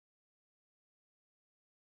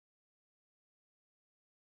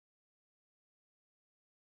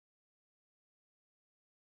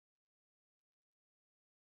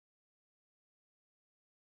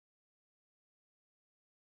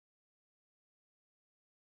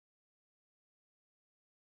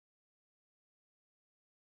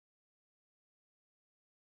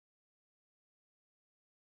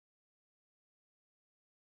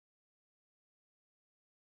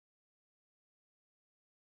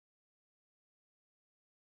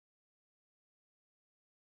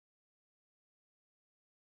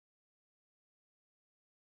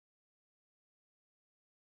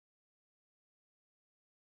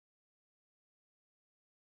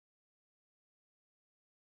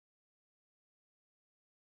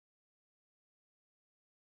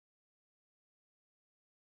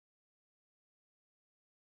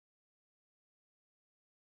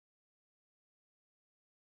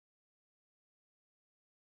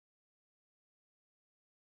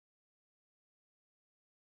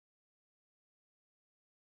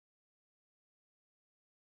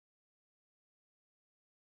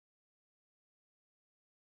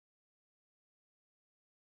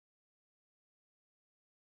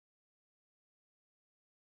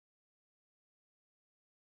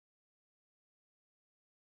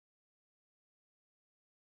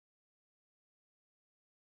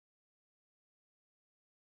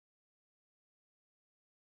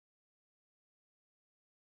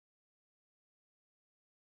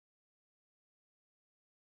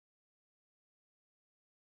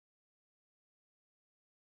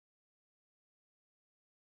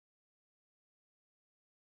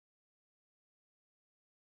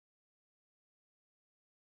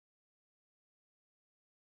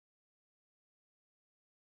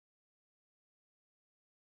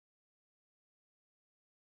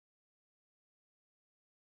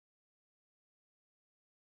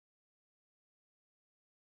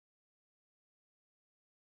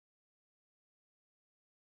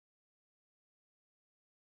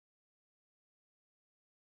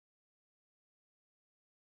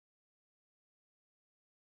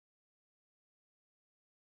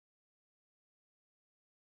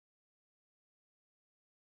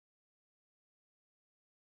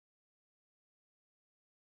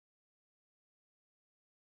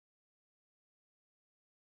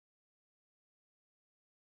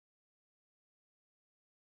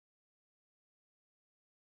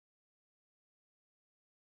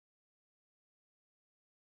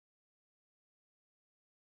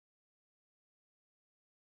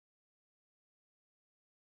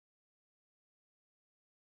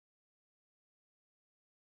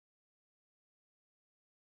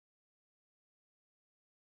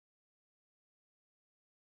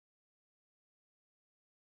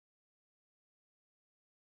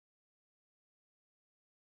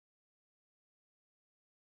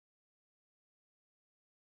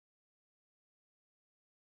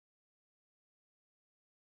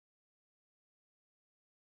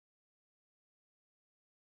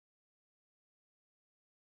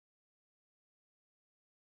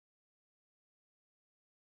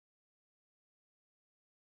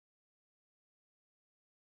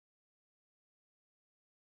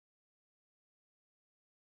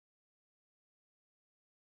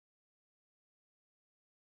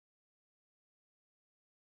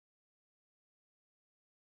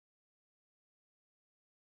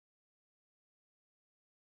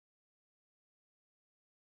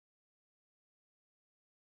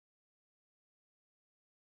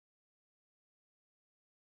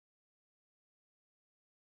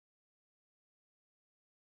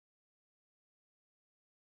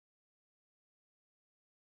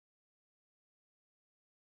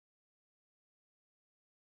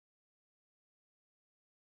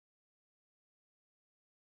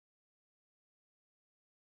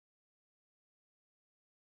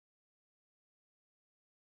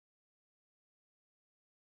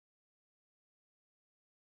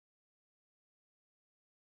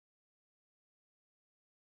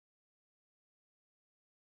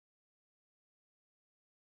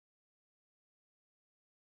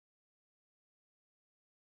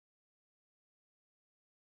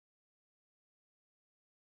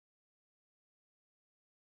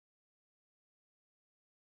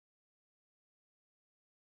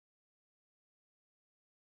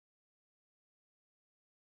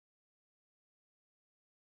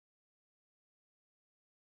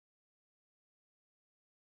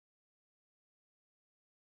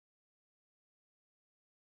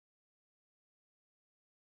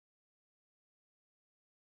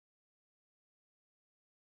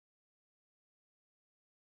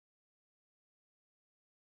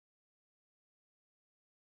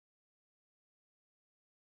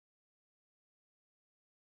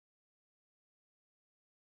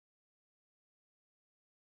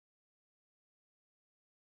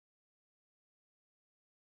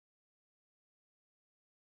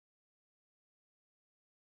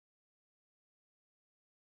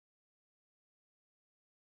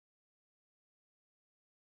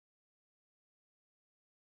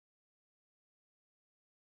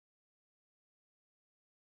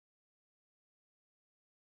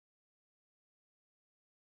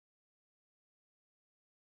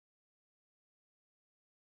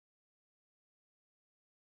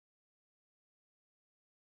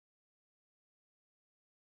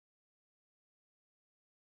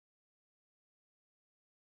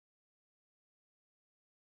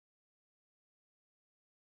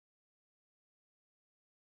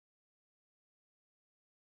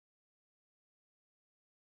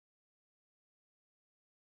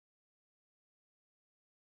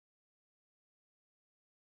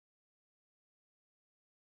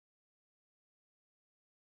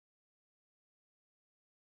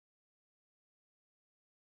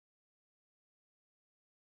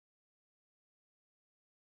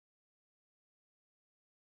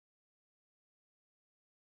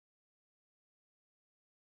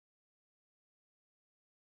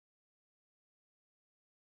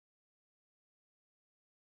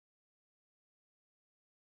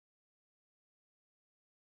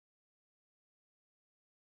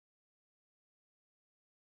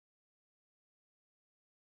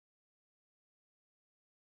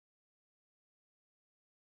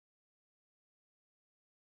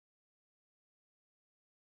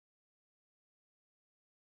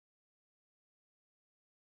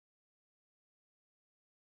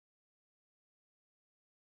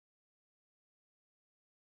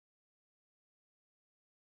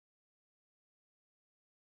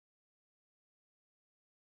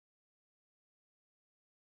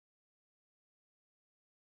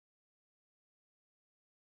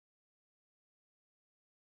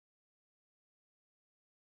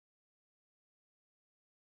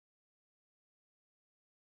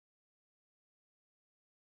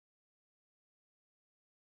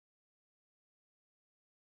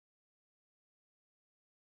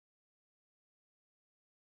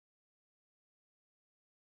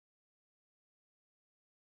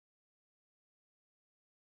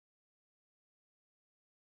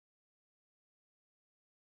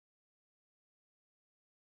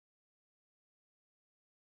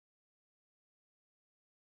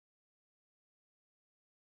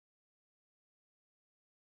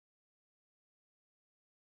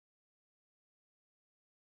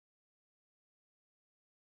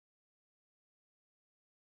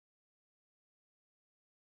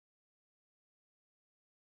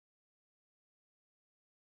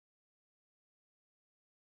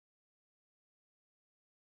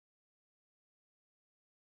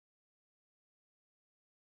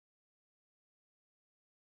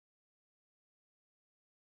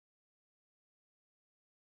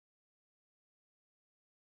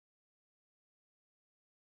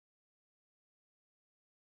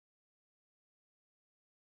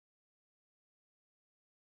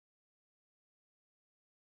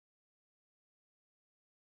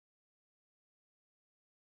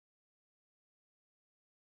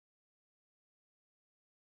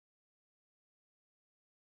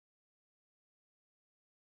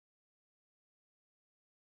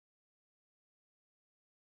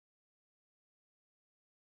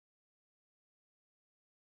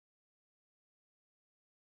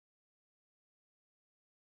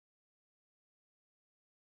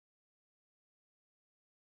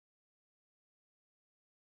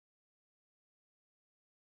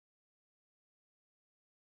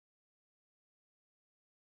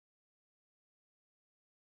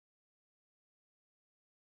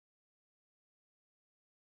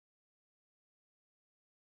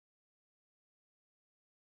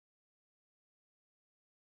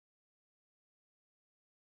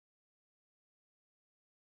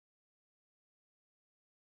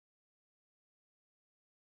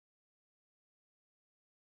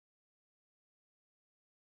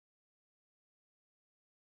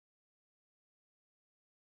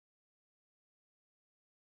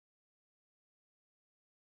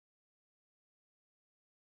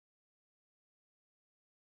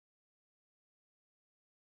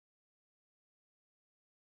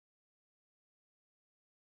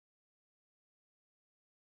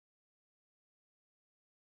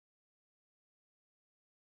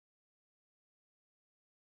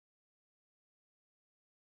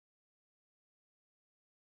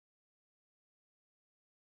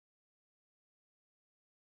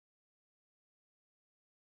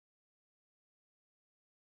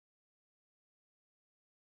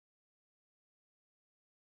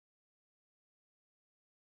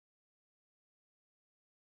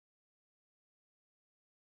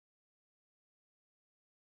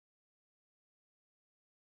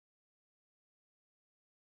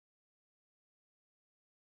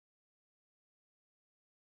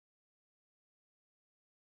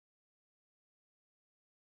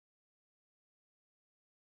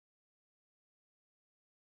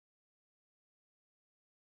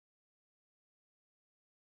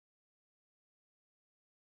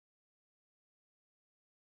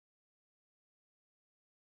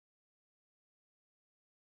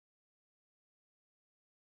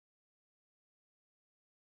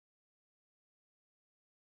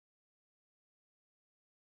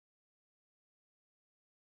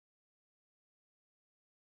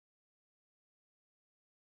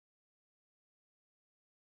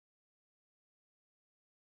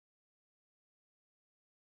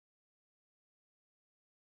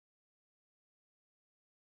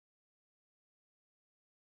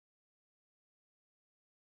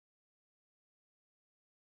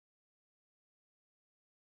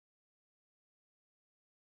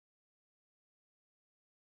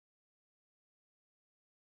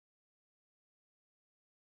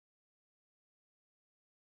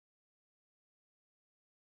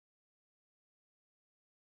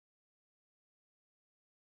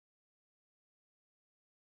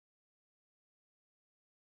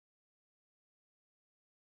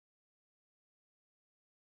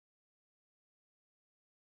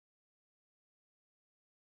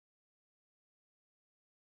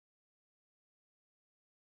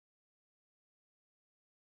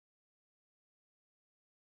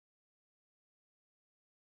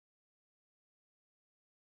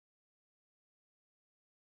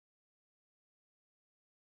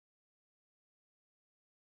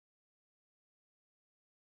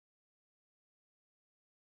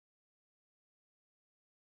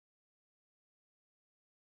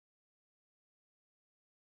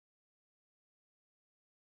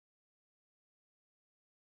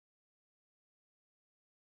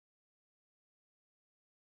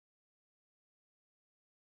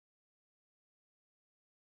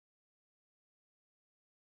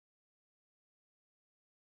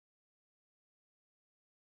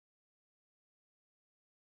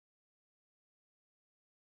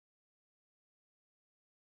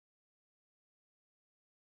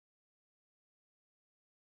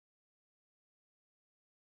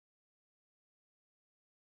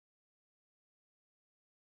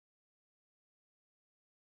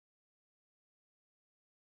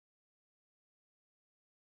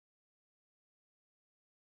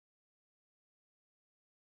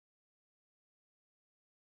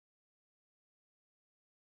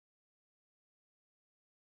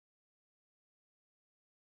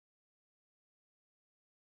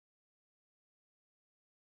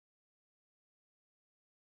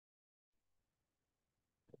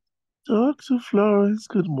Dr. Florence,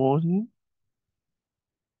 good morning.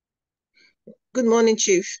 Good morning,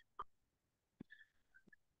 Chief.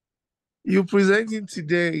 You're presenting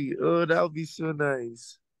today. Oh, that'll be so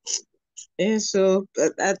nice. Yeah, so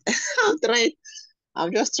I'll try. I'll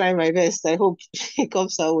just try my best. I hope it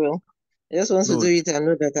comes out well. I just want to No, do it and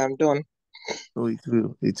know that I'm done. no, it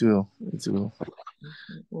will. It will. It will.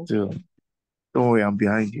 It will. Okay. Don't worry, I'm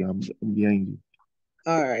behind you. I'm behind you.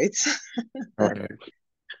 All right. All right.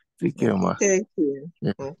 Take care, Okay. ma. Thank you.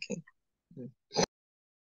 Yeah. Okay.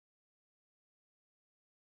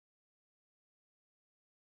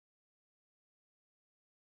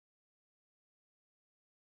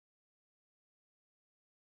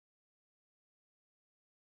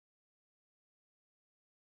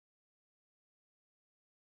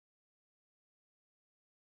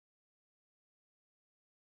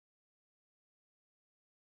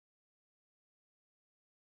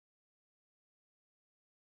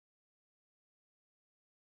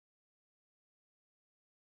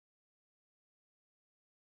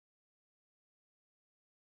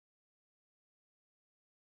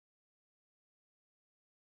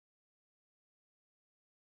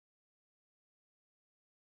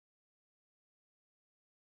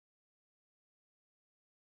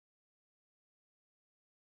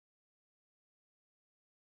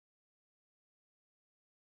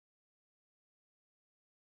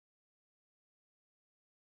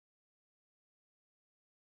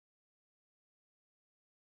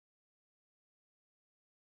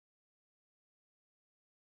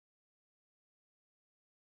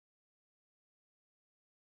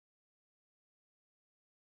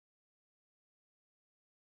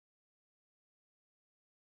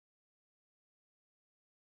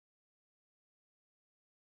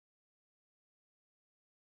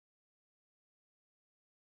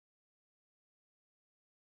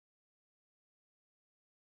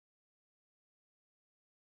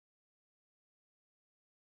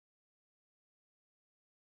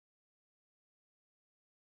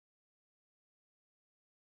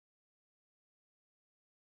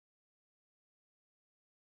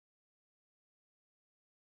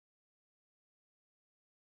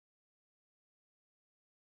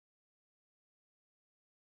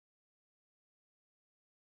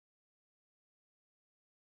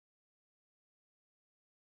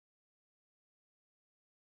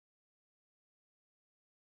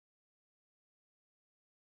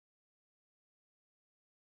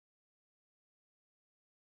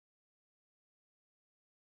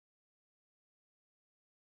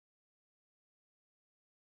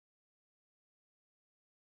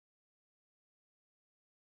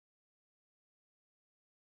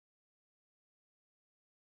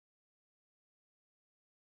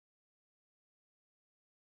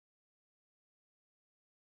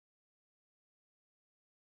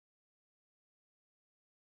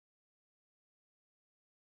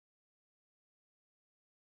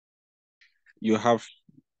 you have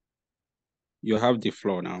you have the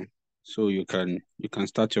floor now, so you can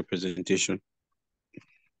start your presentation.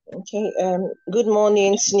 Okay. Good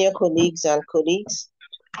morning, senior colleagues and colleagues.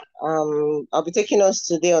 I'll be taking us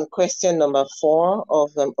today on question number 4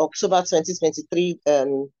 of October 2023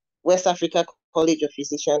 West Africa College of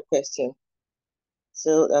Physicians question.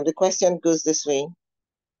 So the question goes this way.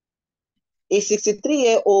 A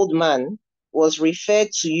 63-year-old man was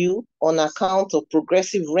referred to you on account of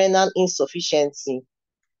progressive renal insufficiency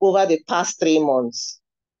over the past 3 months,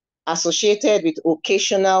 associated with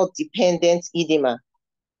occasional dependent edema.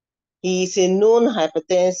 He is a known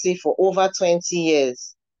hypertensive for over 20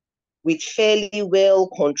 years with fairly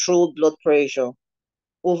well-controlled blood pressure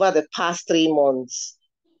over the past 3 months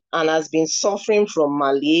and has been suffering from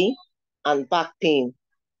malaise and back pain,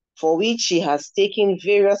 for which he has taken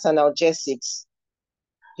various analgesics.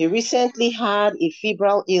 He recently had a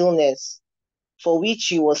febrile illness for which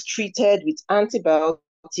he was treated with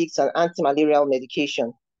antibiotics and antimalarial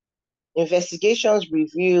medication. Investigations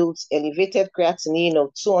revealed elevated creatinine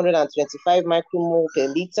of 225 micromole per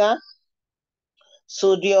liter.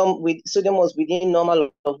 Sodium was within normal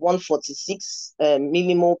of 146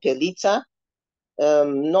 millimole per liter.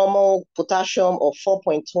 Normal potassium of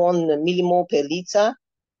 4.1 millimole per liter.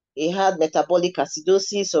 He had metabolic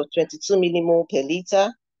acidosis of 22 millimole per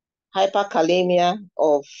liter. Hypercalcemia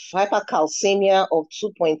of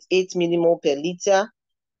 2.8 millimole per liter,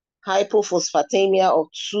 hypophosphatemia of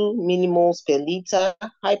 2 millimoles per liter,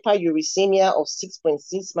 hyperuricemia of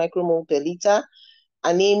 6.6 micromole per liter,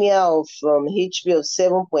 anemia of HB of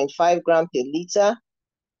 7.5 gram per liter,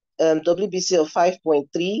 WBC of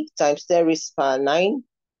 5.3 times 10 raised per 9,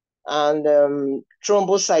 and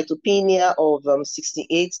thrombocytopenia of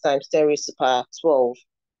 68 times 10 raised per 12.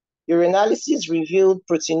 Urinalysis revealed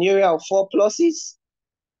proteinuria of 4 pluses,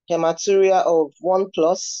 hematuria of 1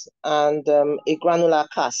 plus, and a granular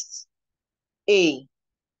cast. A,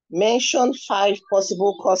 mention 5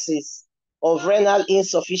 possible causes of renal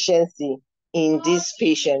insufficiency in these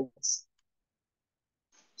patients.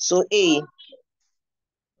 So A.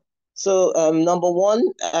 So number one,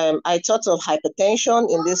 I thought of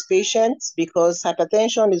hypertension in this patient because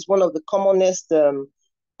hypertension is one of the commonest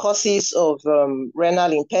causes of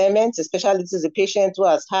renal impairment, especially this is a patient who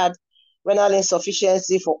has had renal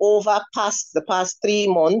insufficiency for the past 3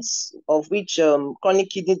 months, of which chronic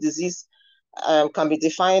kidney disease can be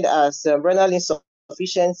defined as renal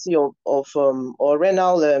insufficiency or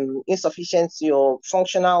renal insufficiency or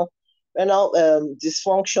functional renal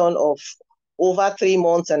dysfunction of over 3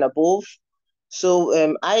 months and above.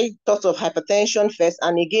 So I thought of hypertension first,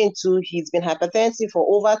 and again too, he's been hypertensive for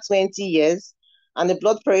over 20 years, and the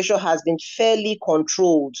blood pressure has been fairly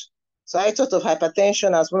controlled. So I thought of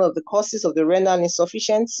hypertension as one of the causes of the renal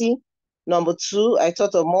insufficiency. Number 2, I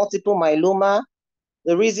thought of multiple myeloma.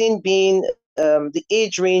 The reason being the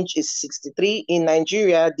age range is 63. In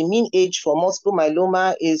Nigeria, the mean age for multiple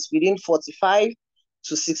myeloma is within 45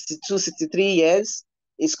 to 62, 63 years.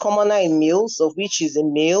 It's commoner in males, of which is a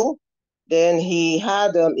male. Then he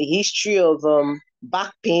had a history of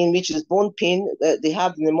back pain, which is bone pain. They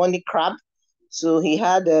have pneumonic cramp. So he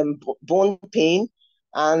had bone pain.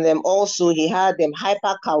 And also he had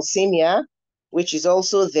hypercalcemia, which is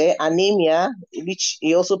also there, anemia, which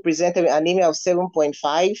he also presented with anemia of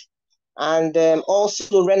 7.5, and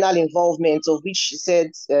also renal involvement, of which he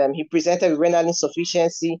said he presented with renal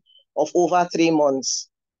insufficiency of over 3 months.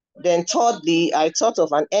 Then thirdly, I thought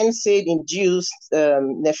of an NSAID-induced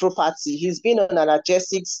nephropathy. He's been on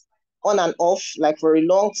analgesics on and off, like for a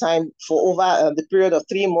long time, for over the period of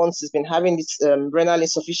 3 months. He's been having this renal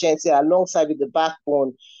insufficiency alongside with the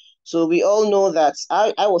backbone. So we all know that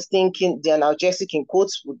I was thinking the analgesic in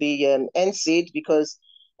quotes would be NSAID, because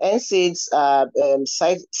NSAIDs are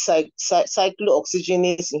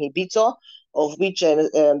cyclooxygenase inhibitor, of which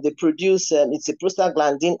they produce, it's a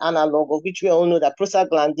prostaglandin analog, of which we all know that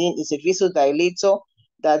prostaglandin is a vasodilator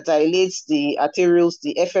that dilates the arterioles,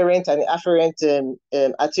 the efferent and the afferent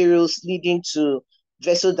arterioles, leading to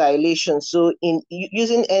vasodilation. So in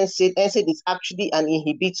using NSAID, NSAID is actually an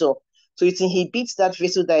inhibitor. So it inhibits that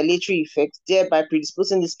vasodilatory effect, thereby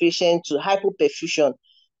predisposing this patient to hypoperfusion.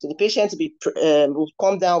 So the patient will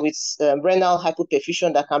come down with renal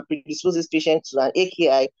hypoperfusion that can predispose this patient to an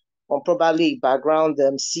AKI on probably background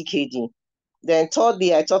CKD. Then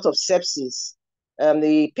thirdly, I thought of sepsis.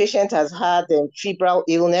 The patient has had febrile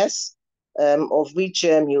illness, of which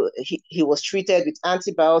he was treated with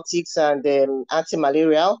antibiotics and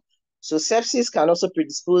antimalarial. So sepsis can also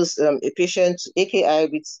predispose a patient to AKI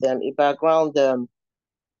with a background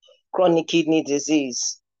chronic kidney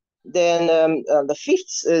disease. Then the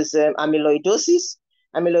fifth is amyloidosis.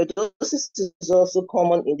 Amyloidosis is also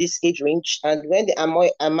common in this age range, and when the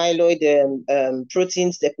amyloid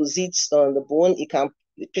proteins deposits on the bone,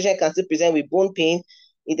 the patient can still present with bone pain.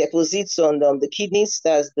 It deposits on the kidneys,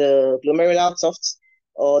 that's the glomerular tuft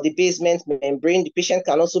or the basement membrane. The patient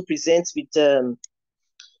can also present with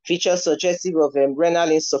features suggestive of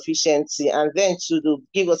renal insufficiency, and then to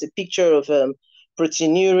give us a picture of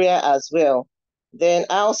proteinuria as well. Then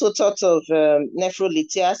I also thought of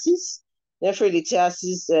nephrolithiasis.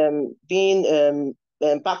 Nephrolithiasis being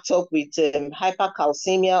backed up with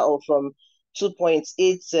hypercalcemia of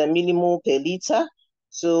 2.8 millimole per liter.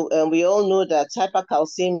 So we all know that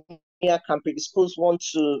hypercalcemia can predispose one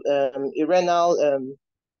to renal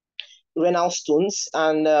stones.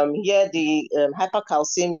 And here the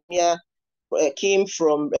hypercalcemia came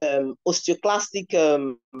from osteoclastic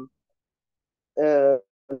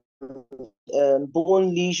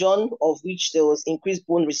bone lesion, of which there was increased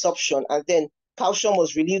bone resorption, and then calcium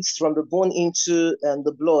was released from the bone into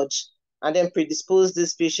the blood, and then predisposed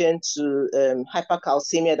this patient to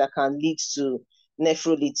hypercalcemia that can lead to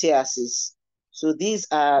nephrolithiasis. So these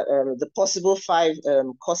are the possible 5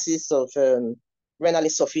 causes of renal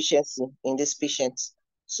insufficiency in this patient.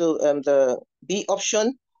 So the B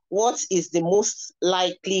option, what is the most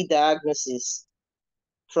likely diagnosis?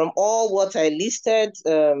 From all what I listed,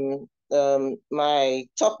 my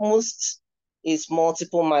topmost is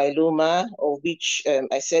multiple myeloma, of which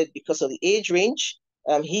I said because of the age range,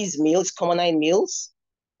 he's male, it's common in males.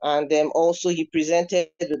 And then also he presented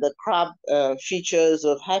with the CRAB features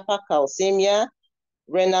of hypercalcemia,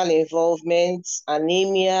 renal involvement,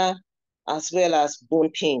 anemia, as well as bone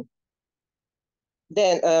pain.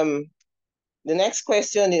 Then the next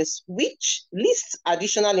question is, which list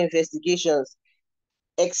additional investigations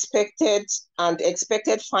expected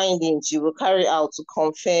findings you will carry out to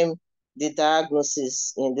confirm the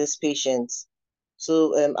diagnosis in this patient.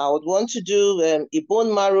 So I would want to do a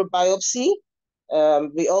bone marrow biopsy.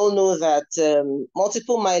 We all know that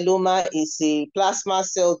multiple myeloma is a plasma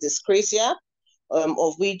cell dyscrasia,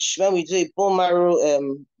 of which when we do a bone marrow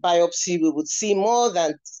biopsy, we would see more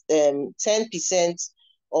than 10%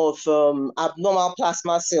 of abnormal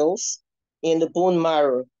plasma cells in the bone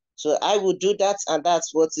marrow. So I would do that, and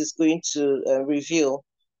that's what is going to reveal.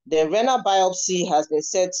 The renal biopsy has been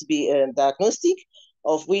said to be diagnostic,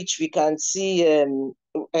 of which we can see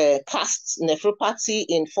cast nephropathy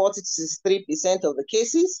in 40 to 63% of the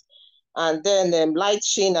cases. And then light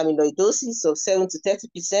chain amyloidosis of 7 to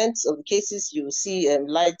 30% of the cases, you will see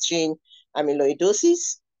light chain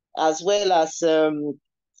amyloidosis, as well as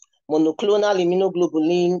monoclonal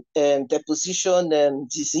immunoglobulin deposition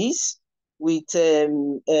disease with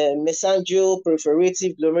mesangial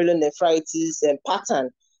proliferative glomerulonephritis pattern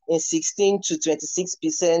in 16 to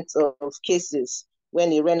 26% of cases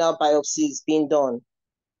when a renal biopsy is being done.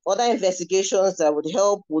 Other investigations that would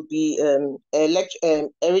help would be erythrocyte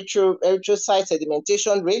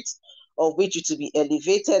sedimentation rate, of which it will be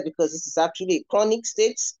elevated because this is actually a chronic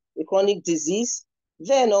state, a chronic disease.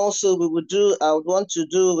 Then also I would want to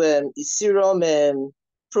do a serum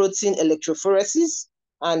protein electrophoresis,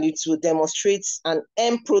 and it will demonstrate an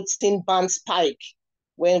M protein band spike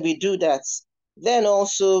when we do that. Then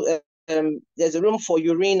also there's a room for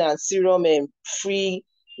urine and serum free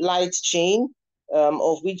light chain,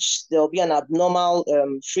 of which there will be an abnormal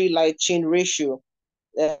free light chain ratio.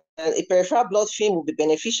 A peripheral blood film will be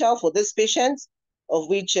beneficial for this patient, of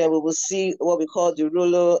which we will see what we call the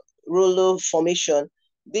rouleau formation.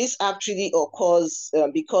 This actually occurs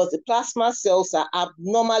because the plasma cells are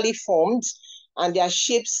abnormally formed and their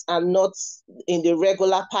shapes are not in the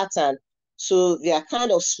regular pattern. So they are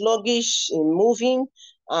kind of sluggish in moving,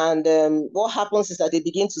 and what happens is that they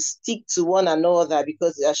begin to stick to one another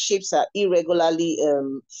because their shapes are irregularly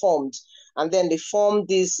formed. And then they form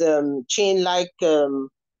this chain-like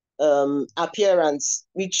appearance,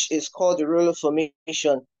 which is called the rouleau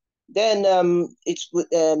formation. Then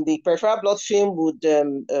the peripheral blood film would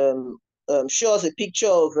show us a picture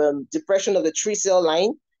of depression of the 3-cell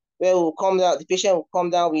line, where the patient will come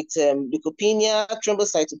down with leukopenia,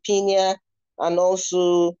 thrombocytopenia, and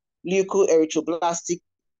also leukoerythroblastic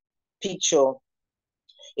picture.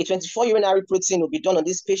 A 24 urinary protein will be done on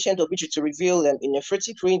this patient, of which it will reveal a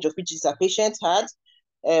nephrotic range of which the patient had.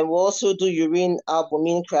 And we'll also do urine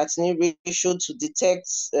albumin creatinine ratio to detect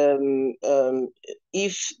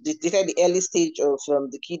detect the early stage of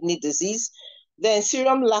the kidney disease. Then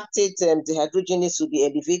serum lactate dehydrogenase will be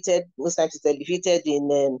elevated. Most times it's elevated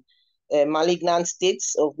in malignant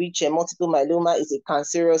states, of which multiple myeloma is a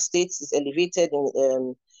cancerous state. It's elevated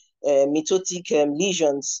in mitotic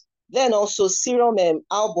lesions. Then also serum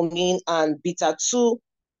albumin and beta-2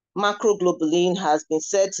 macroglobulin has been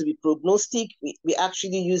said to be prognostic. We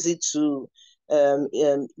actually use it to,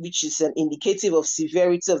 which is indicative of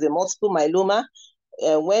severity of the multiple myeloma.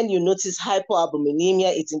 When you notice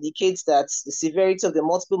hypoalbuminemia, it indicates that the severity of the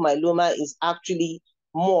multiple myeloma is actually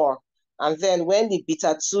more. And then when the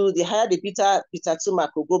higher the beta-2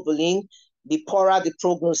 macroglobulin, the poorer the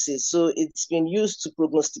prognosis. So it's been used to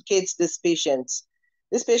prognosticate this patient.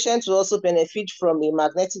 This patient will also benefit from a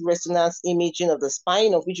magnetic resonance imaging of the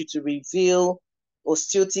spine, of which it will reveal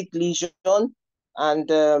osteotic lesion, and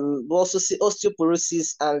we'll also see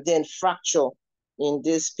osteoporosis and then fracture in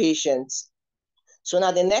this patient. So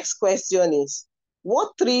now the next question is,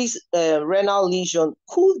 what 3 renal lesions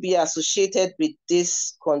could be associated with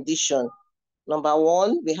this condition? Number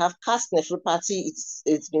 1, we have cast nephropathy.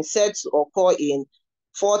 It's been said to occur in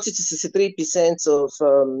 40 to 63% of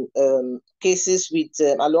cases with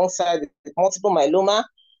alongside multiple myeloma.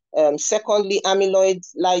 Secondly, amyloid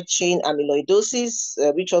light chain amyloidosis,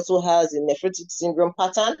 which also has a nephrotic syndrome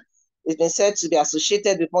pattern. It's been said to be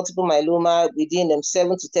associated with multiple myeloma within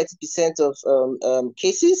 7 to 30% of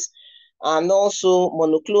cases. And also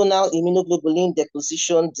monoclonal immunoglobulin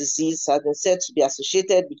deposition disease has been said to be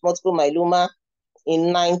associated with multiple myeloma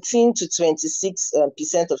in 19 to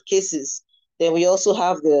 26% of cases. Then we also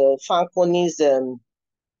have the Fanconi's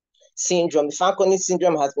syndrome. The Fanconi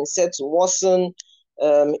syndrome has been said to worsen,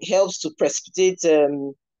 helps to precipitate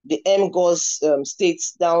the MGOS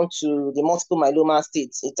states down to the multiple myeloma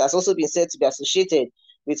states. It has also been said to be associated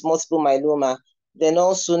with multiple myeloma. Then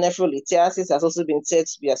also nephrolithiasis has also been said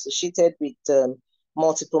to be associated with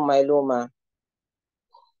multiple myeloma.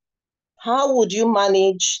 How would you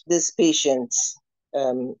manage this patient?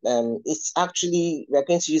 It's actually, we're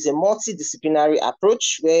going to use a multidisciplinary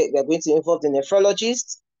approach where we're going to involve the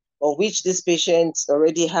nephrologist, of which this patient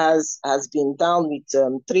already has been down with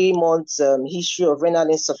 3 months history of renal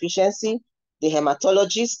insufficiency, the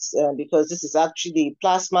hematologist, because this is actually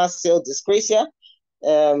plasma cell dyscrasia,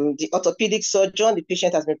 the orthopedic surgeon, the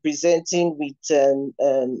patient has been presenting with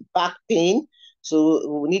back pain, so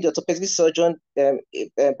we need the orthopedic surgeon,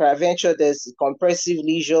 peradventure there's a compressive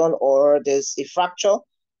lesion or there's a fracture,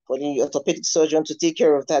 for the orthopedic surgeon to take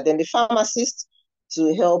care of that. Then the pharmacist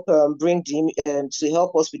to help to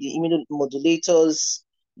help us with the immunomodulators,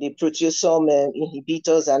 the proteasome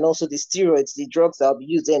inhibitors, and also the steroids, the drugs that will be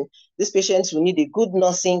used. And these patients will need a good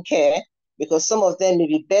nursing care because some of them may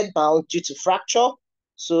be bedbound due to fracture.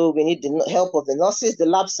 So we need the help of the nurses, the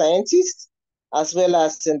lab scientists, as well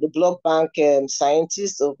as the blood bank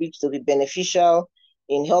scientists, of which will be beneficial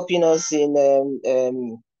in helping us in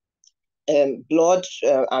blood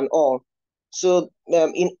and all. So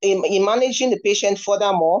in managing the patient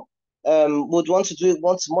furthermore, would want to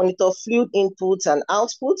monitor fluid inputs and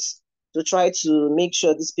outputs to try to make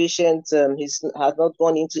sure this patient has not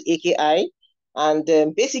gone into AKI. And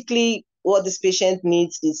basically what this patient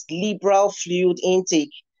needs is liberal fluid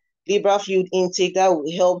intake. Liberal fluid intake that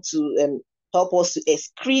will help to help us to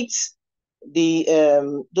excrete the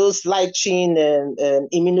those light chain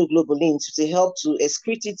immunoglobulins to help to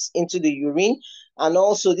excrete it into the urine. And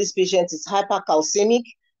also this patient is hypercalcemic,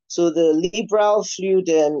 so the liberal fluid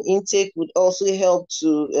intake would also help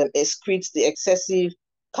to excrete the excessive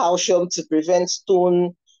calcium to prevent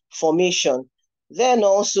stone formation. Then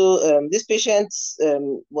also this patient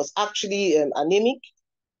was actually anemic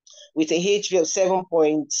with a HB of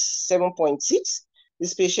 7.6.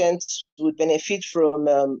 This patient would benefit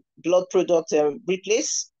from blood product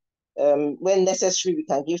replace. When necessary, we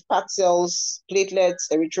can give packed cells, platelets,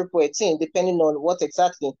 erythropoietin, depending on what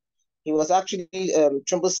exactly. He was actually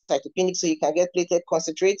thrombocytopenic, so you can get platelet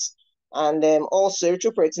concentrates. And also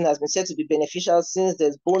erythropoietin has been said to be beneficial since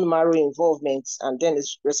there's bone marrow involvement and then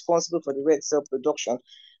it's responsible for the red cell production.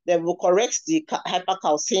 Then we'll correct the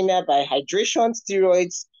hypercalcemia by hydration,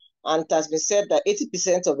 steroids, and it has been said that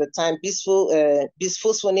 80% of the time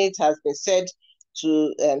bisphosphonate has been said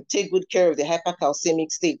to take good care of the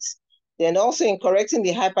hypercalcemic states. Then also in correcting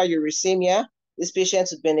the hyperuricemia, this patient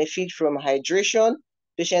would benefit from hydration,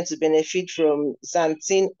 patients would benefit from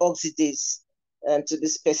xanthine oxidase, and to be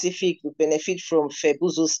specific, would benefit from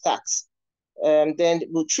febuxostat. Then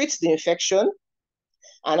we'll treat the infection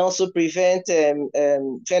and also prevent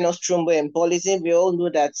venous thromboembolism. We all know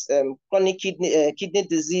that chronic kidney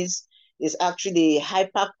disease is actually a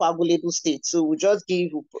hypercoagulable state. So we just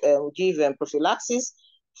give prophylaxis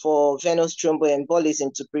for venous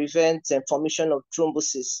thromboembolism to prevent formation of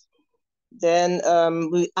thrombosis. Then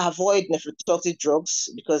we avoid nephrotoxic drugs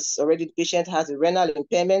because already the patient has a renal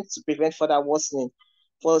impairment to prevent further worsening.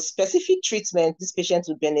 For specific treatment, this patient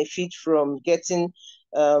will benefit from getting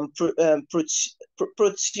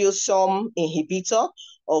proteasome inhibitor,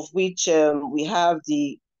 of which we have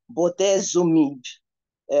the bortezomib.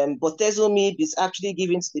 Bortezomib is actually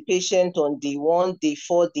given to the patient on day 1, day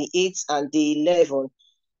 4, day 8, and day 11.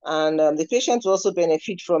 And the patient will also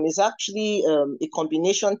benefit from is actually a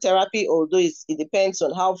combination therapy, although it depends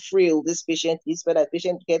on how frail this patient is, whether the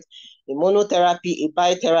patient gets a monotherapy, a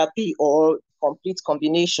bitherapy, or complete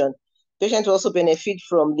combination. Patient will also benefit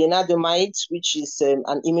from lenalidomide, which is an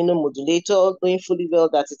immunomodulator, knowing fully well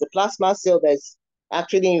that is the plasma cell that's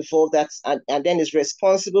actually involved and then is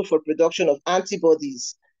responsible for production of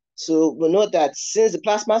antibodies. So we know that since the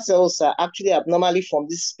plasma cells are actually abnormally formed,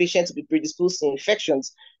 this patient will be predisposed to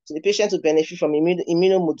infections. So the patient will benefit from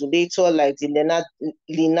immunomodulator like the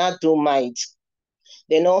lenalidomide.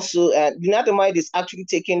 Then also, lenalidomide is actually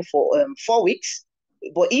taken for 4 weeks.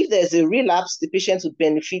 But if there's a relapse, the patient will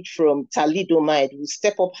benefit from thalidomide. We'll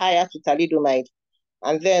step up higher to thalidomide.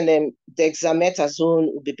 And then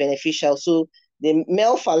dexamethasone will be beneficial. So the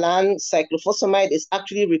melphalan cyclophosphamide is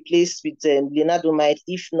actually replaced with lenalidomide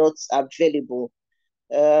if not available.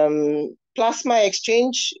 Plasma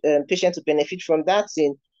exchange, patients will benefit from that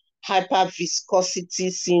in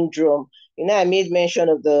hyperviscosity syndrome. You know, I made mention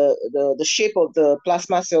of the shape of the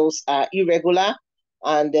plasma cells are irregular,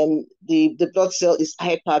 and then the blood cell is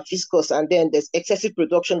hyperviscous, and then there's excessive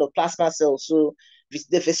production of plasma cells. So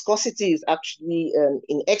the viscosity is actually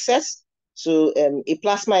in excess. So a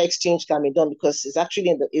plasma exchange can be done because it's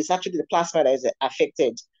actually the plasma that is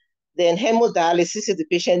affected. Then hemodialysis, if the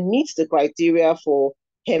patient meets the criteria for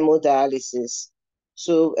hemodialysis.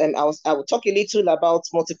 So I will talk a little about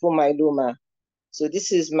multiple myeloma. So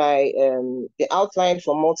this is my the outline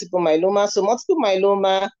for multiple myeloma. So multiple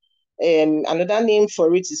myeloma Another name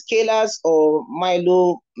for it is Callas or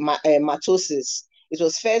myelomatosis. It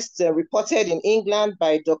was first reported in England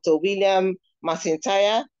by Dr. William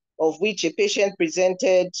McIntyre, of which a patient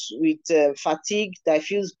presented with fatigue,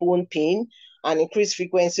 diffuse bone pain, and increased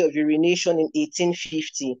frequency of urination in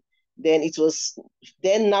 1850. Then it was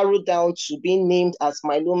then narrowed down to being named as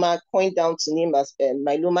myeloma, coined down to name as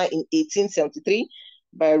myeloma in 1873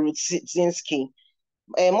 by Rudzinski.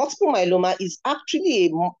 Multiple myeloma is actually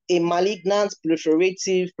a malignant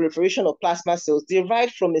proliferation of plasma cells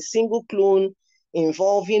derived from a single clone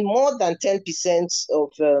involving more than 10%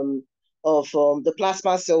 of the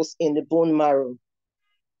plasma cells in the bone marrow.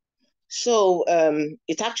 So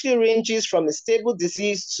it actually ranges from a stable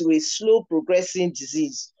disease to a slow progressing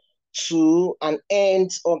disease to an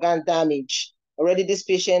end organ damage. Already this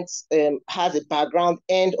patient has a background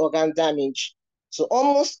end organ damage. So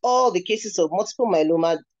almost all the cases of multiple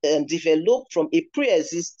myeloma develop from a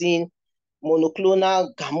pre-existing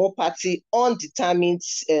monoclonal gammopathy undetermined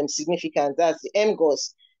significance. That's the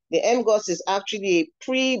MGOS. The MGOS is actually a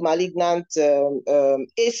pre-malignant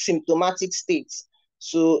asymptomatic state.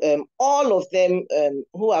 So all of them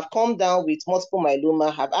who have come down with multiple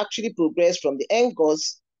myeloma have actually progressed from the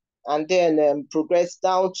MGOS and then progressed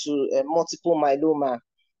down to multiple myeloma.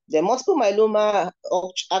 The multiple myeloma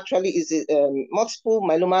actually is multiple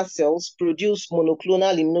myeloma cells produce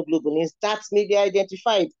monoclonal immunoglobulins that may be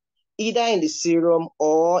identified either in the serum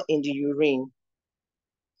or in the urine.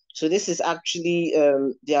 So this is actually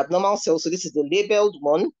the abnormal cells. So this is the labeled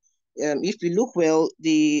one. If we look well,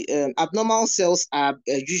 the abnormal cells are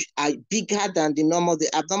bigger than the normal.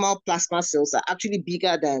 The abnormal plasma cells are actually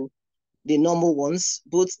bigger than the normal ones.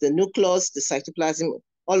 Both the nucleus, the cytoplasm,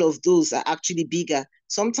 all of those are actually bigger.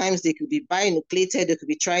 Sometimes they could be binucleated, they could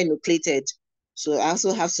be trinucleated. So I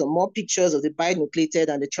also have some more pictures of the binucleated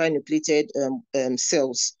and the trinucleated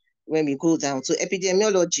cells when we go down. So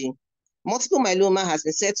epidemiology. Multiple myeloma has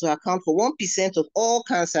been said to account for 1% of all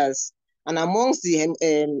cancers, and amongst the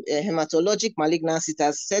hematologic malignancies, it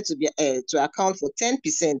has said to be to account for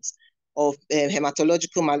 10% of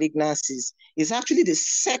hematological malignancies. It's actually the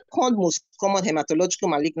second most common hematological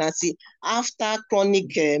malignancy after chronic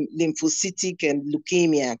lymphocytic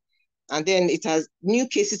leukemia. And then it has new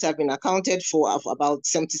cases have been accounted for of about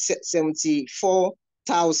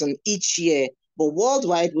 74,000 each year. But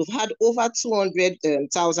worldwide, we've had over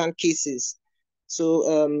 200,000 cases.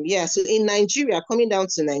 So yeah, so in Nigeria, coming down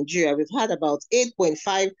to Nigeria, we've had about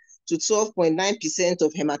 8.5 to 12.9%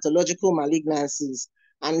 of hematological malignancies.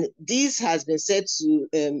 And this has been said to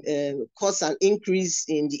cause an increase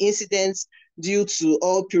in the incidence due to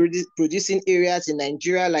all producing areas in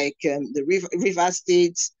Nigeria, like the River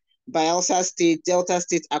State, Bayelsa State, Delta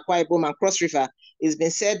State, Akwa Ibom, and Cross River. It's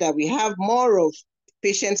been said that we have more of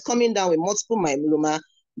patients coming down with multiple myeloma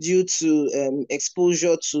due to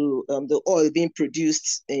exposure to the oil being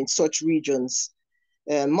produced in such regions.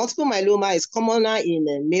 Multiple myeloma is commoner in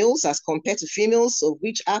males as compared to females, of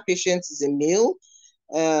which our patient is a male.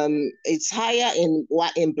 It's higher in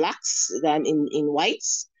blacks than in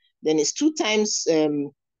whites. Then it's 2 times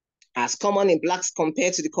as common in blacks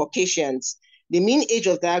compared to the Caucasians. The mean age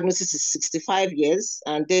of diagnosis is 65 years,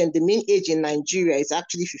 and then the mean age in Nigeria is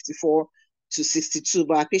actually 54 to 62,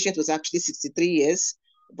 but our patient was actually 63 years,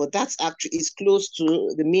 but that's actually is close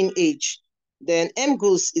to the mean age. Then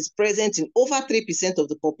MGOS is present in over 3% of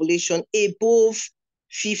the population above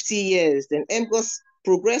 50 years. Then MGOS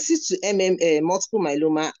progresses to multiple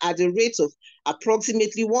myeloma at the rate of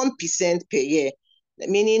approximately 1% per year,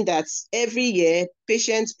 meaning that every year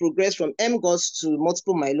patients progress from MGOS to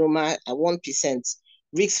multiple myeloma at 1%.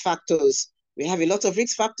 Risk factors. We have a lot of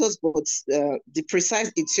risk factors, but the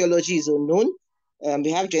precise etiology is unknown.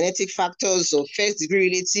 We have genetic factors of first-degree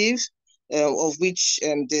relative, of which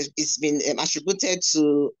it's been attributed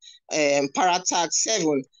to Paratag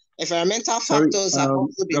 7. Environmental factors have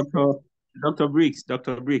also been... Dr. Briggs.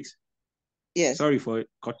 Yes. Sorry for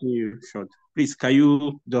cutting you short. Please, can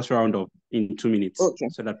you just round up in 2 minutes so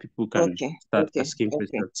that people can start asking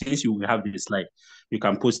questions? Since you will have this slide, you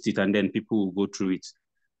can post it and then people will go through it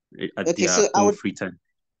at their own free time.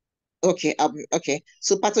 Okay.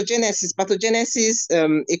 So pathogenesis,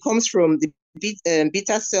 it comes from the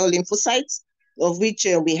beta cell lymphocytes, of which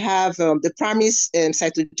we have the primary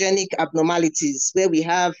cytogenic abnormalities, where we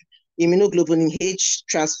have immunoglobulin H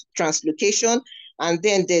translocation, and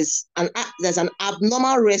then there's an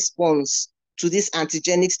abnormal response to this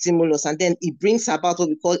antigenic stimulus, and then it brings about what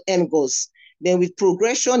we call MGOS. Then with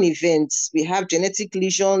progression events, we have genetic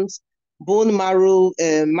lesions, bone marrow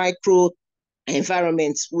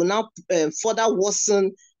microenvironments will now further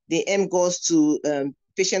worsen the MGOS to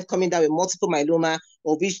patients coming down with multiple myeloma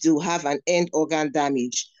of which they will have an end organ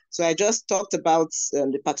damage. So I just talked about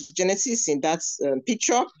the pathogenesis in that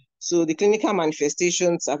picture. So the clinical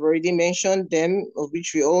manifestations, I've already mentioned them, of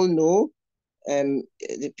which we all know.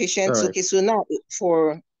 The patients. Right. Okay, so now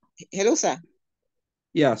hello, sir.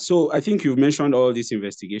 Yeah, so I think you mentioned all these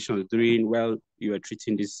investigations during while you were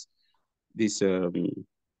treating the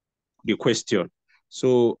question.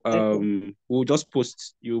 So we'll just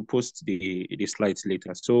post the slides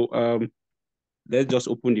later. So let's just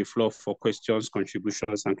open the floor for questions,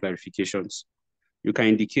 contributions, and clarifications. You can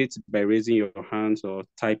indicate by raising your hands or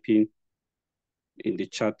typing in the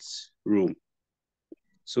chat room.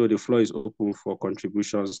 So the floor is open for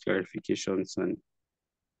contributions, clarifications, and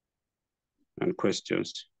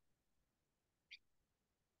questions.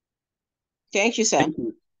 Thank you, sir. Thank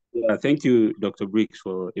you. Yeah, thank you, Dr. Briggs,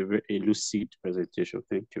 for a lucid presentation.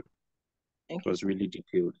 Thank you. It was really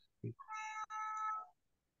detailed.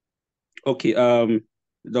 Okay,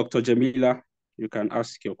 Dr. Jamila, you can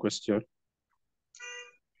ask your question.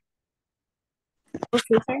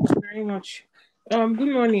 Okay, thank you very much.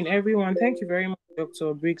 Good morning, everyone. Thank you very much,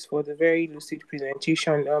 Dr. Briggs, for the very lucid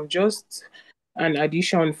presentation. Just an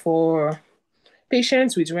addition for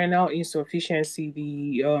patients with renal insufficiency,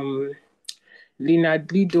 the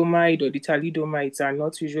lenalidomide or the thalidomides are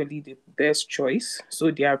not usually the best choice,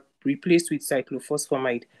 so they are replaced with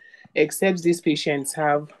cyclophosphamide. Except these patients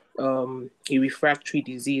have a refractory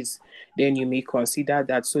disease, then you may consider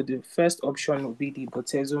that. So the first option would be the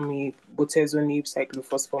bortezomib,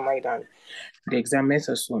 cyclophosphamide, and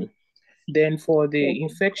dexamethasone. Then for the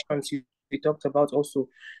infections we talked about, also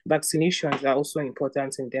vaccinations are also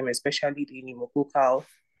important in them, especially the pneumococcal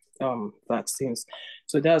vaccines.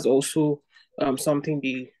 So that's also something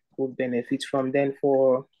they would benefit from. Then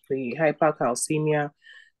for the hypercalcemia,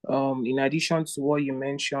 in addition to what you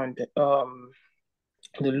mentioned,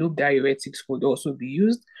 the loop diuretics would also be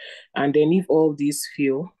used. And then if all these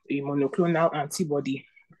fail, a monoclonal antibody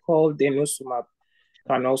called denosumab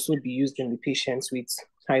can also be used in the patients with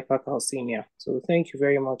hypercalcemia. So thank you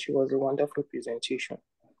very much. It was a wonderful presentation.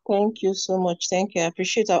 Thank you so much. Thank you. I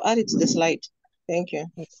appreciate it. I'll add it to the slide. Thank you.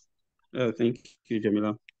 Thank you,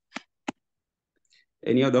 Jamila.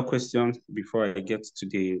 Any other questions before I get to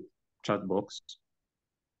the chat box?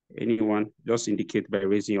 Anyone? Just indicate by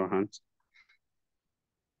raising your hand.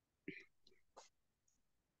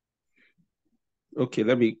 Okay,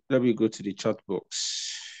 let me go to the chat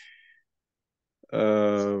box.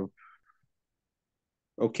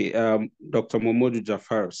 Okay, Dr. Momodu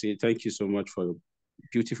Jafar, say thank you so much for your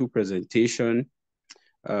beautiful presentation.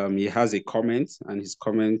 He has a comment, and his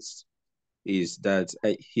comment is that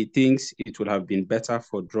he thinks it would have been better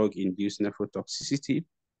for drug-induced nephrotoxicity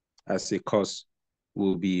as a cause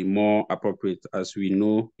will be more appropriate. As we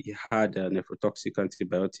know, he had nephrotoxic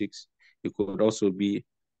antibiotics. It could also be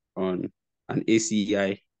on an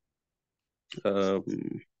ACEI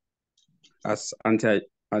as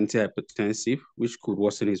antihypertensive, which could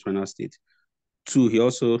worsen his renal state. 2, he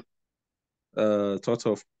also thought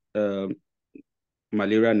of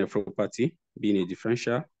malaria nephropathy being a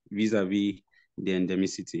differential vis-a-vis the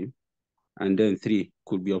endemicity. And then 3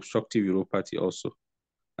 could be obstructive uropathy also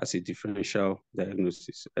as a differential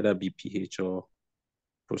diagnosis, either BPH or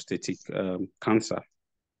prostatic cancer.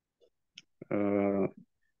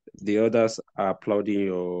 The others are applauding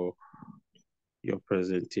your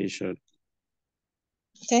presentation.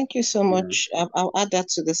 Thank you so much. Yeah. I'll add that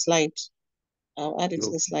to the slide. I'll add it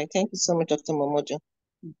to the slide. Thank you so much, Dr. Momodu.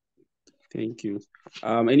 Thank you.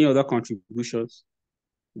 Any other contributions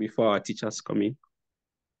before our teachers come in?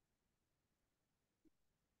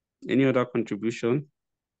 Any other contribution?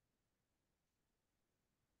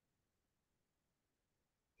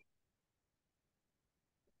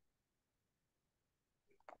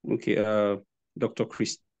 Okay, Dr.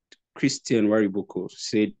 Christian Wariboko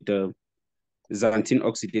said xanthine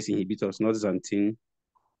oxidase inhibitors, not xanthine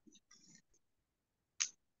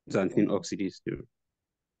oxidase too.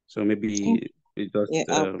 So maybe it does. Yeah,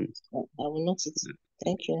 I will note it.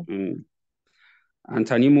 Thank you.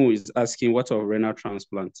 Antanimu is asking, what of renal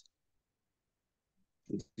transplant?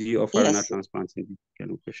 Do you offer renal transplant in these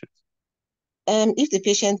kind of patients? If the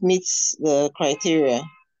patient meets the criteria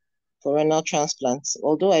for renal transplant,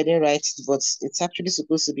 although I didn't write it, but it's actually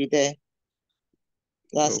supposed to be there.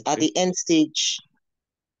 That's at the end stage.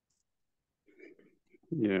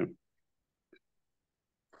 Yeah.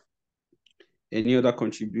 Any other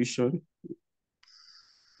contribution?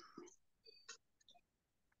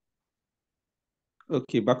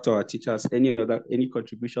 Okay, back to our teachers. Any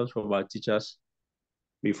contributions from our teachers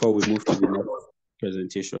before we move to the next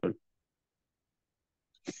presentation?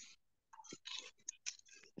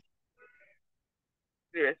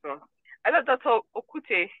 response. Hello, Dr.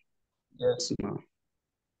 Okute. Yes, ma'am.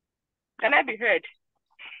 Can I be heard?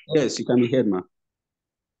 Yes, you can be heard, ma'am.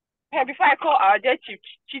 Before I call our dear Chief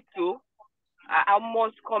Chito, I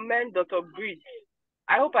must commend Dr. Briggs.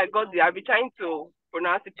 I hope I got the. I'll be trying to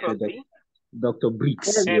pronounce it properly. Dr.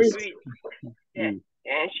 Briggs. Yes. Yeah.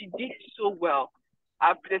 And she did so well.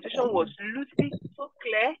 Our presentation was lucid, so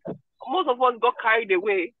clear. Most of us got carried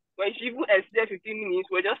away. When she even exceeded 15 minutes,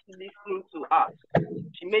 we're just listening to her.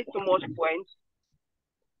 She made so much points.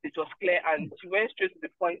 It was clear, and she went straight to the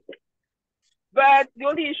point. But the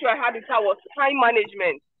only issue I had with her was time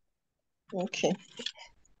management. Okay.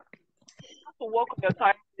 You have to work on your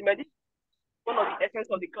time. One of the essence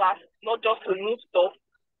of the class, not just to move stuff,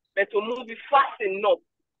 but to move it fast enough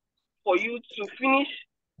for you to finish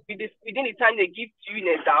within the time they give to you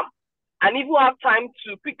in exam, and even have time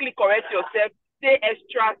to quickly correct yourself, say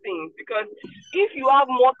extra things. Because if you have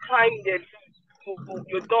more time than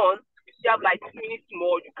you're done, you have like 2 minutes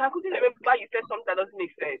more, you can quickly remember you said something that doesn't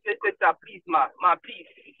make sense. Say, please, ma, please,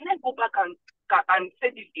 let's go back and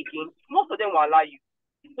say this again. Most of them will allow you.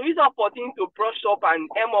 So use the opportunity to brush up and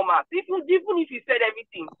earn more marks. Even if you said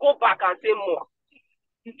everything, go back and say more.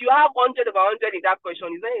 If you have 100 over 100 in that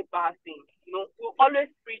question, it's not a bad thing. You know, we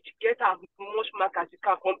always preach get as much mark as you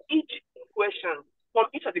can from each question, from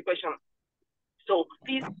each of the questions. So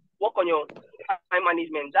please work on your time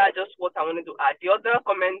management. That's just what I wanted to add. The other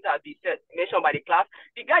comment that be mentioned by the class,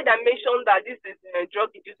 the guy that mentioned that this is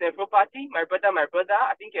drug-induced nephropathy, my brother,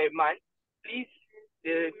 I think you're a man, please,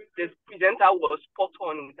 the presenter was spot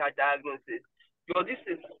on with that diagnosis. Because this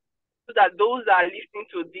is so that those that are listening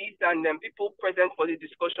to this and people present for the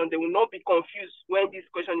discussion, they will not be confused when this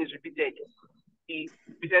question is repeated. The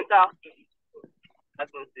presenter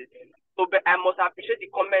diagnosis. So but I must appreciate the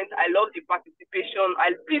comments. I love the participation.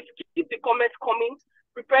 Please keep the comments coming.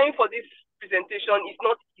 Preparing for this presentation is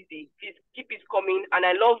not easy. Please keep it coming. And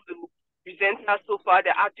I love the presenters so far,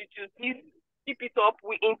 the attitude. Please keep it up.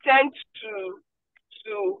 We intend to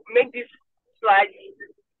make this slide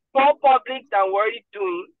more public than we're already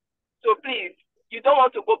doing. So please, you don't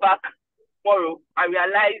want to go back tomorrow and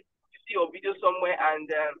realize you see your video somewhere and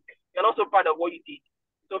you're not so proud of what you did.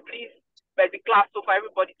 So please, by the class, so far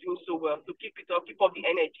everybody doing so well. So keep it up, keep up the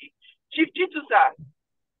energy. Chief Chitu, sir.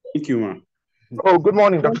 Thank you, ma'am. Oh, good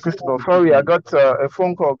morning, Dr. Christopher. Sorry, I got a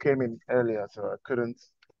phone call came in earlier, so I couldn't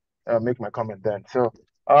make my comment then. So,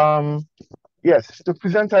 yes, the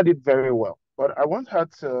presenter did very well, but I want her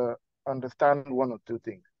to understand one or two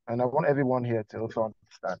things, and I want everyone here to also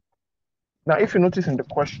understand. Now, if you notice in the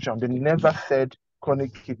question, they never said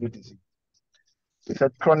chronic kidney disease. They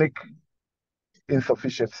said chronic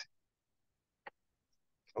insufficiency.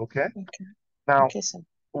 Okay? Now,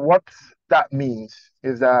 what that means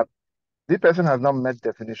is that this person has not met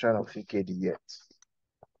definition of CKD yet.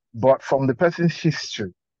 But from the person's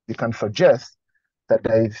history, you can suggest that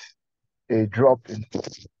there is a drop in.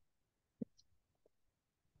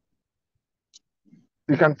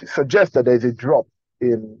 You can suggest that there is a drop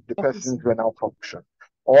in the person's renal function,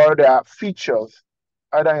 or there are features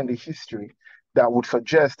either in the history that would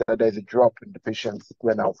suggest that there is a drop in the patient's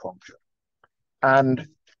renal function. And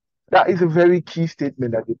that is a very key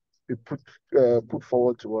statement that we put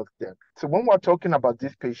forward towards them. So when we're talking about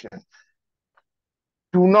this patient,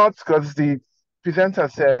 do not, because the presenter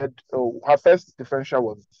said her first differential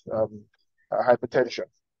was hypertension,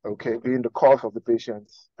 okay, being the cause of the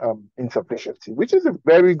patient's insufficiency, which is a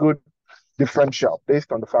very good differential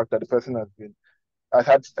based on the fact that the person has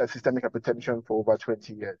had systemic hypertension for over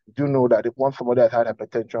 20 years. You do know that if once somebody has had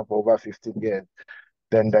hypertension for over 15 years,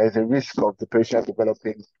 then there is a risk of the patient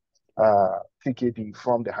developing CKD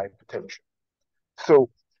from the hypertension. So,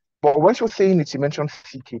 but when she was saying it, she mentioned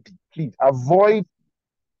CKD. Please avoid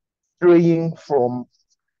straying from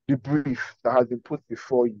the brief that has been put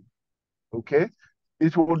before you. Okay?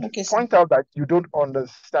 It will point out that you don't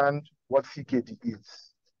understand what CKD is.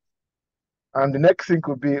 And the next thing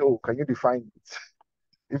could be, oh, can you define it?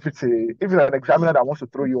 If it's an examiner that wants to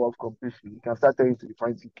throw you off completely, you can start telling you to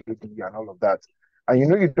define CKD and all of that. And you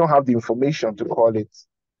know you don't have the information to call it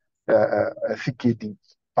a CKD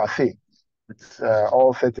per se. It's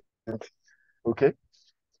all certain. Okay.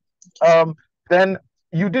 Then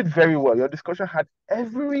you did very well. Your discussion had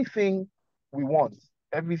everything we want,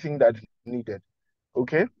 everything that's needed.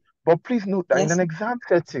 Okay. But please note that in an exam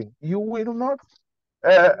setting, you will not.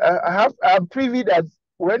 I'm privy that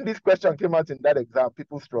when this question came out in that exam,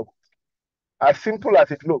 people struggled. As simple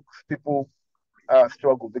as it looks, people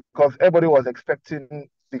struggled because everybody was expecting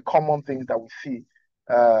the common things that we see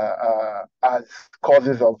as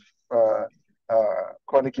causes of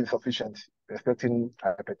chronic insufficiency. expecting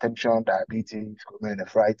hypertension, diabetes,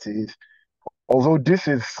 glomerulonephritis. Although this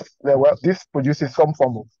produces some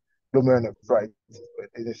form of glomerulonephritis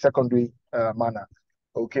in a secondary manner,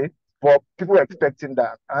 okay? But people are expecting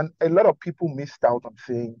that, and a lot of people missed out on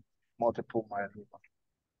seeing multiple myeloma,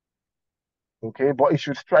 okay? But it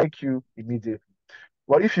should strike you immediately.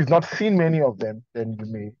 But if you've not seen many of them, then you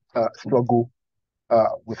may struggle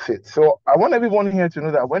with it. So I want everyone here to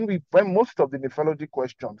know that when most of the nephrology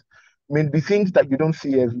questions may be things that you don't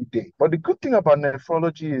see every day. But the good thing about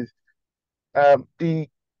nephrology is the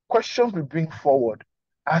questions we bring forward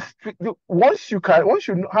once you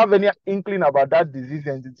have any inkling about that disease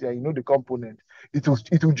entity and you know the component, it will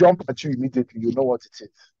jump at you immediately. You know what it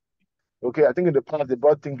is. Okay, I think in the past they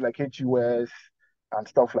brought things like HUS and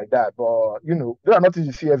stuff like that, but you know, there are not things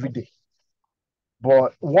you see every day.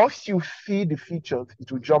 But once you see the features,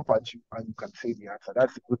 it will jump at you and you can say the answer.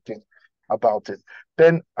 That's the good thing about it.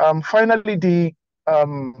 Then finally,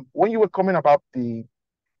 when you were coming about the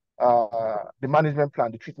management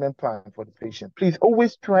plan, the treatment plan for the patient, please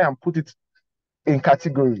always try and put it in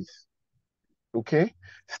categories. Okay,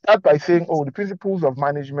 start by saying, oh, the principles of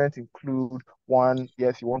management include 1,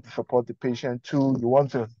 yes, you want to support the patient. 2, you want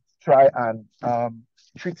to try and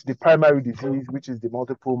treat the primary disease, which is the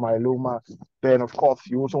multiple myeloma. Then, of course,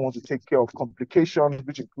 you also want to take care of complications,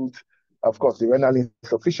 which includes, of course, the renal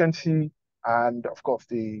insufficiency and, of course,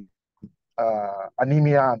 the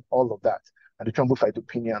anemia and all of that, and the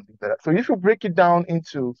thrombocytopenia and things like that. So if you break it down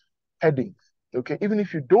into headings, okay, even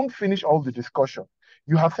if you don't finish all the discussion,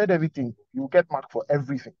 you have said everything. You get marked for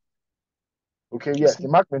everything. Okay, yes, the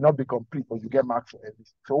mark may not be complete, but you get marked for everything.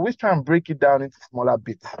 So always try and break it down into smaller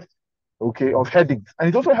bits, okay, of headings. And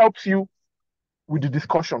it also helps you with the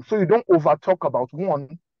discussion. So you don't over talk about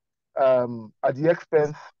one at the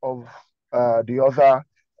expense of the other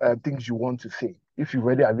things you want to say. If you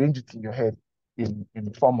already arrange it in your head in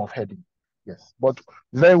the form of heading. Yes, but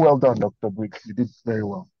very well done, Dr. Briggs. You did very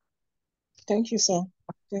well. Thank you, sir.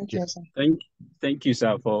 Thank you, sir. Thank you,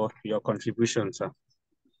 sir, for your contribution, sir.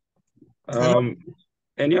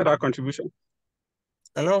 Any other contribution?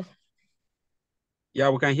 Hello? Yeah,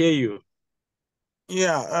 we can hear you.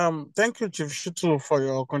 Yeah, thank you, Chief Shitu, for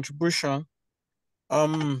your contribution.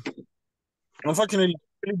 Unfortunately,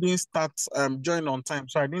 I didn't start join on time,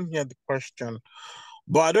 so I didn't hear the question.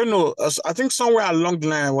 But I don't know, I think somewhere along the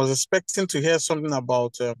line, I was expecting to hear something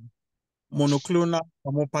about monoclonal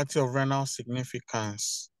gammopathy of renal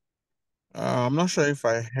significance. I'm not sure if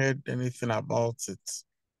I heard anything about it.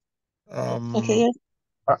 Okay, yes.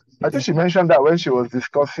 I think she mentioned that when she was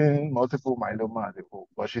discussing multiple myeloma as a whole,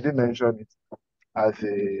 but she didn't mention it as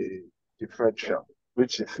a differential,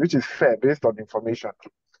 which is fair based on information.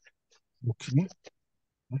 Okay.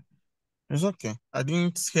 It's okay. I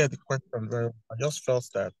didn't hear the question very well. I just felt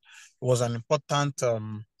that it was an important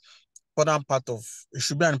part of it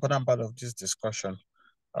should be an important part of this discussion.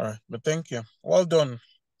 All right, but thank you. Well done.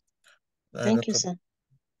 Thank you, sir.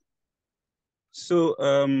 So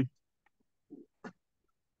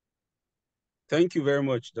thank you very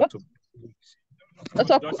much, Dr.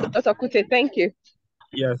 Dr. Kute, thank you.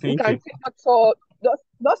 Yeah, thank you. For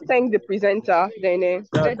just thank the presenter, then yeah,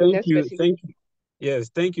 thank you. Thank you. Yes,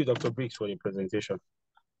 thank you, Dr. Briggs, for the presentation.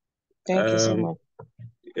 Thank you so much.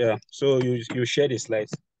 Yeah, so you share the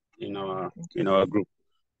slides in our group.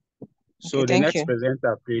 So okay, the next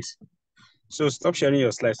presenter, please. So stop sharing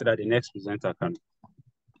your slides so that the next presenter can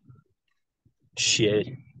share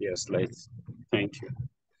your slides. Thank you.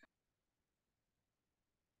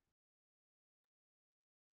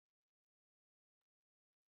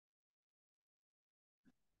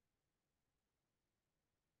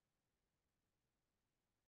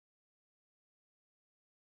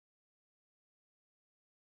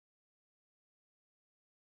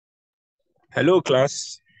 Hello,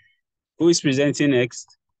 class. Who is presenting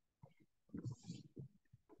next?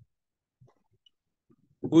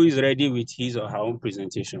 Who is ready with his or her own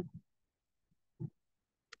presentation?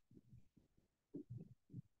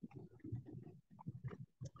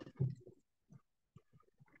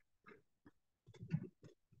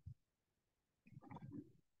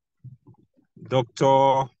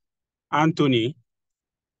 Dr. Anthony.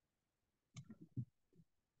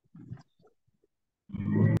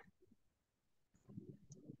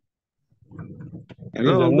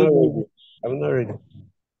 Hello, I'm not ready.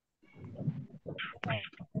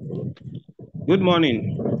 Good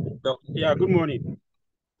morning. Yeah, good morning.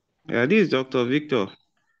 Yeah, this is Dr. Victor.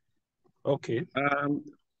 Okay.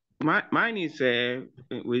 Mine is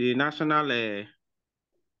with the National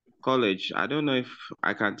College. I don't know if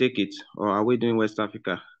I can take it, or are we doing West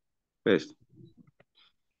Africa first?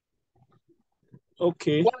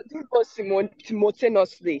 Okay. Well, this was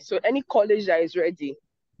simultaneously. So any college that is ready,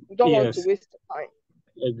 we don't want to waste time.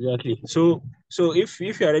 Exactly. So if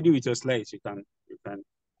you are ready with your slides, you can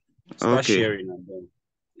start sharing and then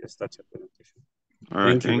you start your presentation. All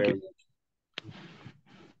right, thank you very much.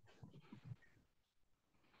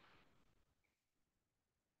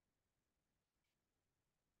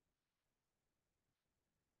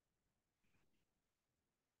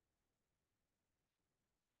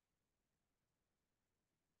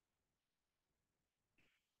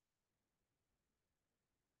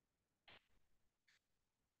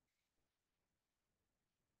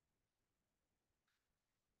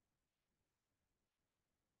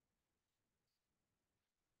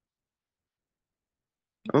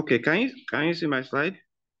 Okay, can you see my slide?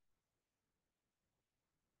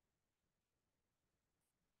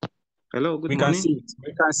 Hello, good morning.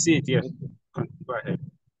 We can see it, yes. Go ahead.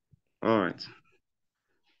 All right.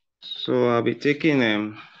 So I'll be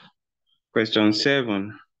taking question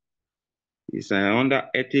 7. It's under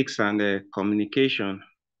ethics and communication.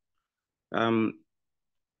 Good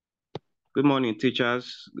morning,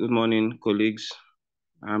 teachers. Good morning, colleagues.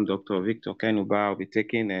 I'm Dr. Victor Kenuba. I'll be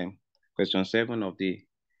taking question 7 of the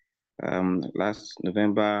last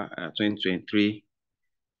November 2023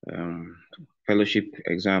 fellowship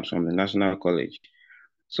exams from the National College.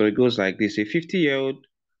 So it goes like this: a 50-year-old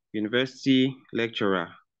university lecturer,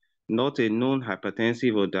 not a known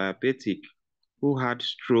hypertensive or diabetic, who had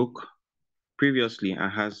stroke previously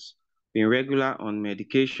and has been regular on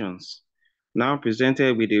medications, now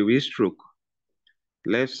presented with a re-stroke,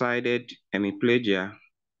 left-sided hemiplegia,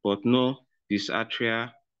 but no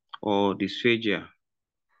dysarthria or dysphagia.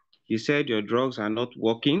 He said, your drugs are not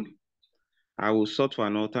working. I will sort for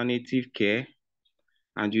an alternative care,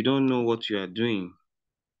 and you don't know what you are doing.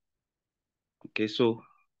 Okay, so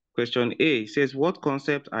question A says, what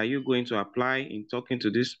concept are you going to apply in talking to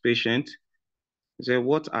this patient? He said,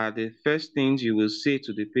 what are the first things you will say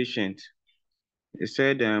to the patient? He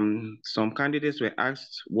said, some candidates were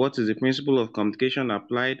asked, what is the principle of communication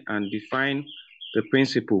applied, and define the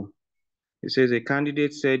principle. He says, a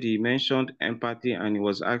candidate said he mentioned empathy and he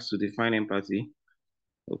was asked to define empathy.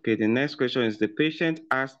 Okay, the next question is, the patient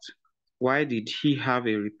asked, why did he have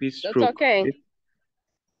a repeat stroke? Dr. Ken.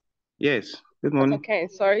 Yes, good morning. Dr. Ken,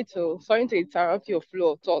 sorry to interrupt your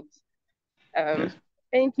flow of thoughts. Yes.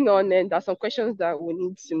 Anything on end, there are some questions that we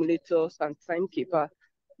need simulators and timekeeper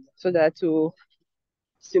so that to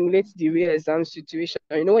simulate the real exam situation.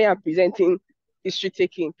 You know, when you're presenting history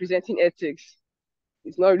taking, presenting ethics,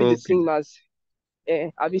 it's not really the same as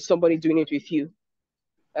having somebody doing it with you.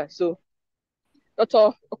 So,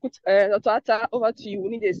 Dr. Atta, over to you. We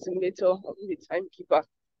need a simulator, we need a timekeeper.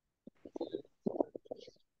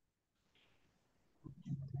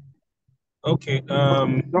 Okay.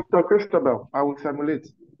 Dr. Christabel, I will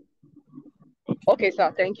simulate. Okay,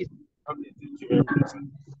 sir. Thank you. Okay, thank you very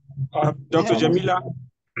much. Dr. Jamila.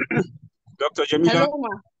 Dr. Jamila. Hello, ma.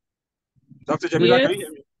 Dr. Jamila, yes. Can you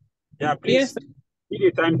hear me? Yeah, please. Yes. Be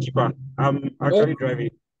the timekeeper. I'm actually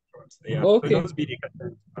driving. Yeah. Okay. So just be the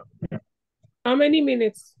timekeeper. Yeah. How many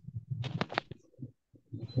minutes?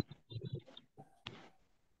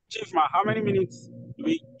 Chief Ma, how many minutes do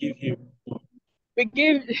we give him? We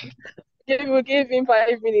give him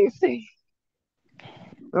 5 minutes.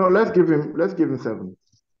 No, let's give him 7.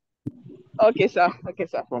 Okay, sir. Okay,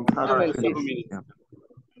 sir. From 7 minutes. Yeah.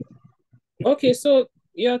 Okay, so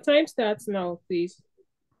your time starts now, please.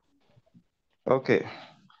 Okay.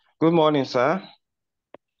 Good morning, sir.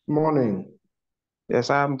 Morning. Yes,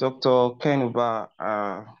 I'm Dr. Kenuba,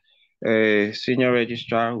 a senior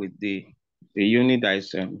registrar with the unit that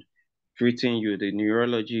is treating you, the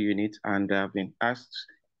neurology unit, and I've been asked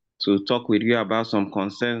to talk with you about some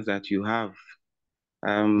concerns that you have.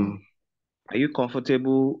 Are you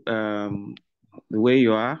comfortable the way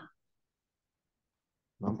you are?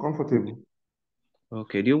 I'm comfortable.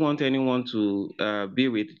 Okay. Do you want anyone to be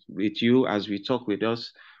with you as we talk with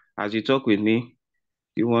us, as you talk with me?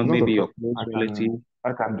 Do you want maybe your close relative?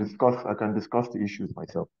 I can discuss the issues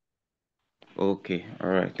myself. Okay. All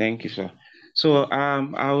right. Thank you, sir. So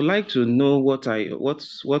I would like to know what's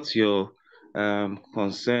your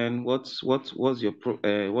concern? What's your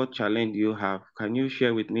what challenge you have? Can you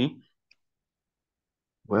share with me?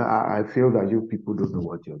 Well, I feel that you people don't know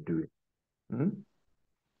what you're doing.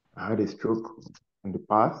 I had a stroke in the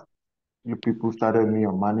past. You people started me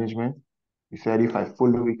on management. You said if I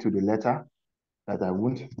follow it to the letter, that I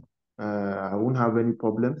won't have any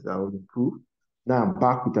problems, I will improve. Now I'm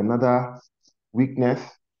back with another weakness.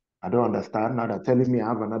 I don't understand. Now they're telling me I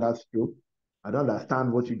have another stroke. I don't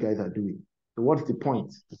understand what you guys are doing. So what's the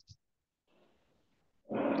point?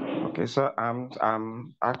 Okay, so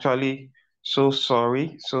I'm actually so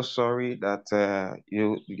sorry that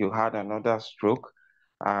you had another stroke.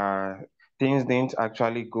 Things didn't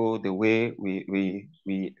actually go the way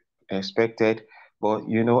we expected, but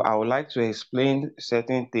I would like to explain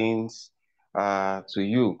certain things to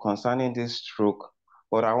you concerning this stroke.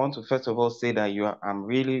 But I want to first of all say that I'm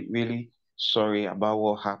really, really sorry about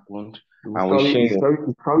what happened. Is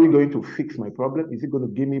sorry going to fix my problem? Is it going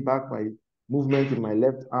to give me back my movement in my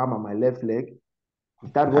left arm and my left leg?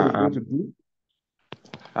 Is that what it's going to do?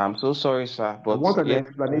 I'm so sorry, sir. But I want an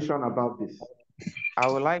explanation about this. I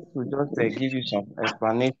would like to just give you some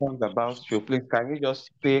explanations about stroke. Please, can you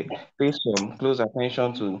just pay some close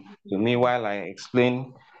attention to me while I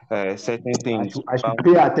explain certain things? I should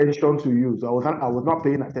pay attention to you. So I was not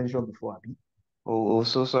paying attention before. Oh,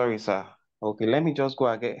 so sorry, sir. Okay, let me just go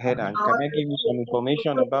ahead and can I give you some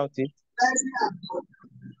information about it?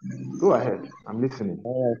 Go ahead. I'm listening.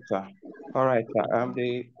 All right, sir. All right, sir.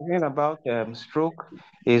 The thing about stroke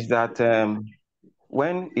is that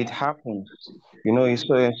when it happens,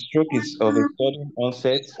 stroke is of a sudden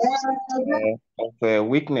onset of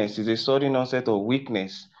weakness. It's a sudden onset of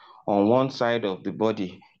weakness on one side of the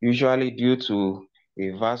body, usually due to a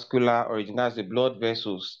vascular origin. That's the blood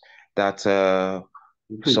vessels that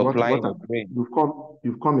supply the brain.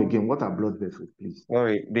 You've come again. What are blood vessels, please?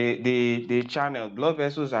 Sorry, the channels. Blood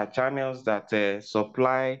vessels are channels that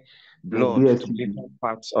supply blood to different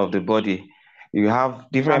parts of the body. You have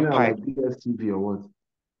different pipes. Like DSTV or what?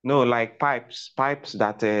 No, like pipes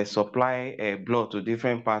that supply blood to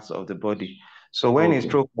different parts of the body. So when a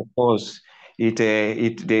stroke occurs,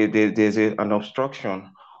 there's an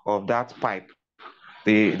obstruction of that pipe.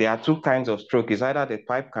 There are two kinds of stroke. It's either the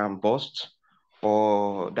pipe can burst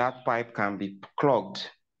or that pipe can be clogged.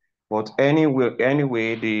 But anyway,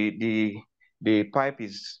 the pipe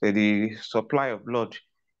is the supply of blood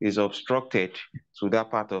is obstructed to that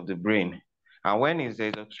part of the brain. And when there's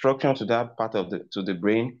obstruction to that part of the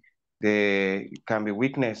brain, there can be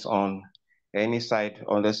weakness on any side,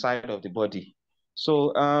 on the side of the body.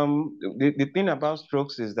 So the thing about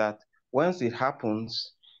strokes is that once it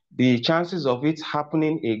happens, the chances of it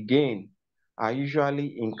happening again are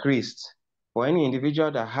usually increased. For any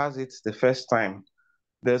individual that has it the first time,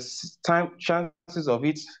 the chances of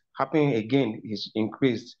it happening again is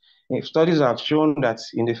increased. Studies have shown that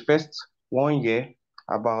in the first 1 year,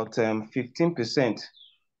 about 15%,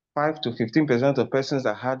 5 to 15% of persons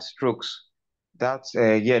that had strokes that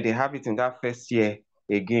year, they have it in that first year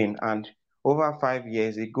again. And over 5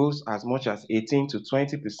 years, it goes as much as 18 to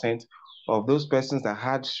 20% of those persons that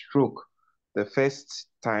had stroke the first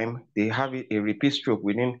time, they have a repeat stroke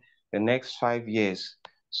within the next 5 years.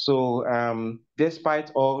 So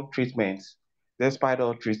despite all treatments,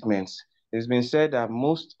 it's been said that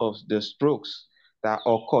most of the strokes that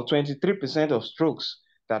occur, 23% of strokes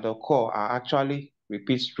that occur are actually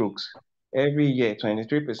repeat strokes. Every year,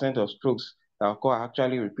 23% of strokes that occur are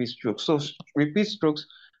actually repeat strokes. So repeat strokes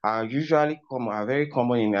are very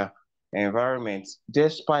common in our environment,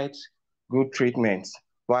 despite good treatments.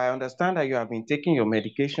 But I understand that you have been taking your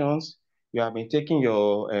medications, you have been taking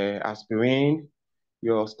your aspirin,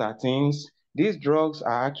 your statins. These drugs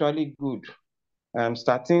are actually good.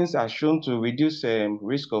 Statins are shown to reduce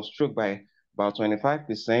risk of stroke by about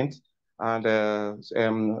 25%, and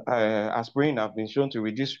aspirin have been shown to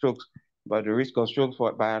reduce strokes by the risk of stroke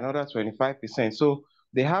by another 25%. So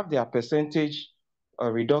they have their percentage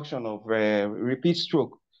reduction of repeat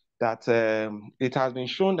stroke that it has been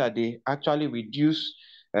shown that they actually reduce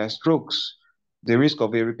strokes, the risk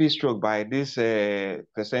of a repeat stroke by these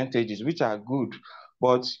percentages, which are good.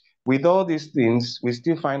 But with all these things, we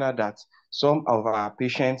still find out that some of our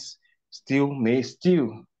patients may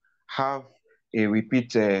have a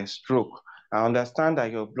repeat stroke. I understand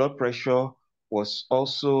that your blood pressure was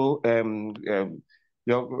also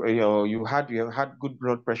you had good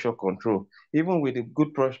blood pressure control. Even with the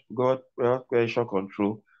good blood pressure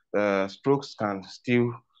control, strokes can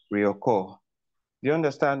still reoccur. Do you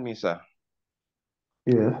understand me, sir?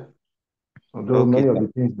 Yeah. Although many of the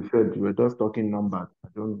things you said, you were just talking numbers.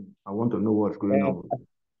 I want to know what's going on with it.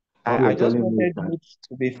 I just wanted you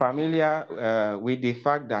to be familiar with the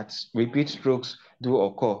fact that repeat strokes do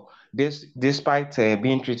occur, despite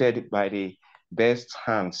being treated by the best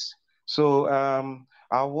hands. So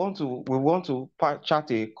we want to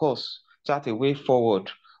chart a way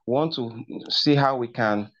forward. We want to see how we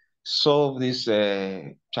can solve this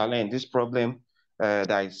challenge, this problem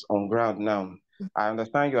that is on ground now. I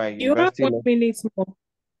understand you are a university. You have 1 minute more.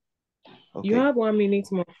 Okay. You have 1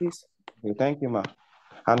 minute more, please. Okay, thank you, ma.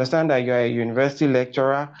 I understand that you are a university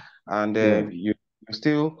lecturer and you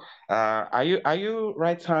still, are you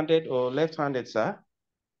right-handed or left-handed, sir?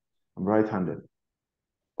 I'm right-handed.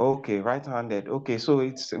 Okay, right-handed. Okay, so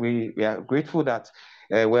we are grateful that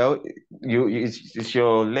well, it's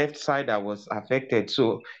your left side that was affected,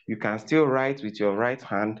 so you can still write with your right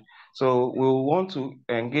hand. So we want to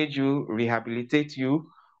engage you, rehabilitate you.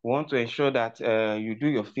 We want to ensure that you do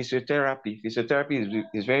your physiotherapy. Physiotherapy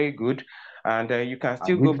is very good, and you can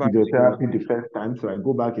still go back. I did physiotherapy the first time, so I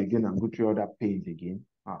go back again and go through other page again.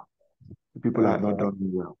 People have not done me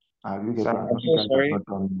well. I'm so sorry. Have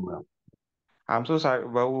not done me well. I'm so sorry,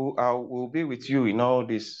 but we'll be with you in all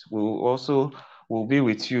this. We'll be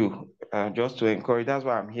with you just to encourage. That's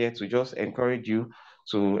why I'm here, to just encourage you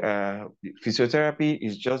to physiotherapy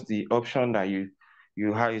is just the option that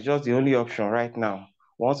you have. It's just the only option right now.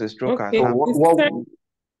 Once a stroke has happened.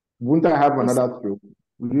 Wouldn't I have another stroke?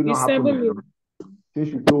 Will you not happen? Since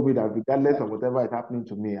you told me that regardless of whatever is happening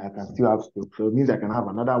to me, I can still have stroke. So it means I can have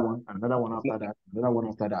another one after that, another one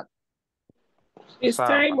after that. It's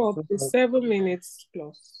time up to 7 minutes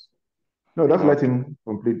plus. No, just let him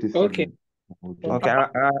complete this. Okay. Okay.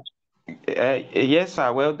 Yes,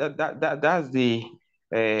 sir. Well, that's the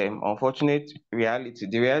unfortunate reality.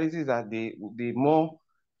 The reality is that the more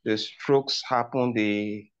the strokes happen,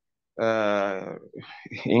 the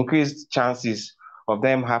increased chances of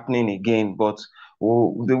them happening again. But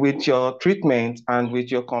with your treatment and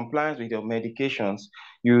with your compliance with your medications,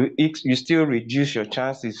 you still reduce your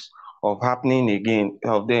chances of happening again,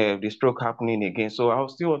 of the stroke happening again. So I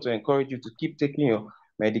still want to encourage you to keep taking your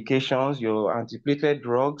medications, your antiplatelet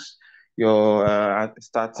drugs, your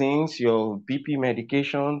statins, your BP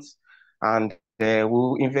medications, and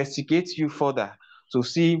we'll investigate you further to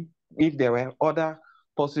see if there were other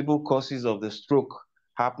possible causes of the stroke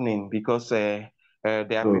happening, because there have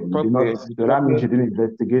been problems. So that means you didn't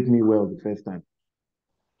investigate me well the first time.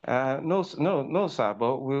 No, sir,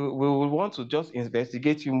 but we will want to just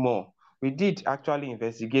investigate you more. We did actually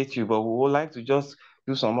investigate you, but we would like to just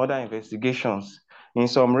do some other investigations. In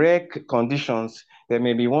some rare conditions, there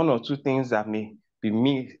may be one or two things that may be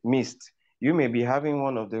missed. You may be having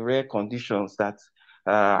one of the rare conditions that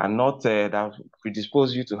are not that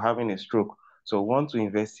predispose you to having a stroke. So we want to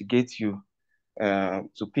investigate you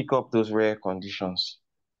to pick up those rare conditions.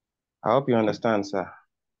 I hope you understand, sir.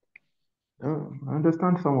 I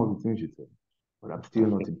understand some of the things you said, but I'm still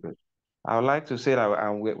not impressed. I would like to say that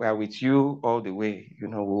we are with you all the way. We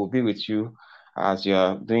will be with you as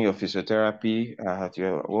you're doing your physiotherapy.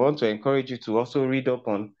 We want to encourage you to also read up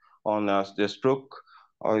on the stroke,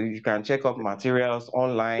 or you can check up materials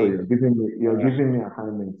online. So you're giving me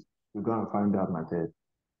assignments to go and find out material.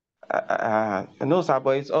 No, sir,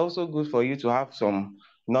 but it's also good for you to have some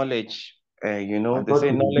knowledge. I thought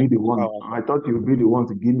you would be the one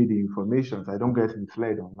to give me the information, so I don't get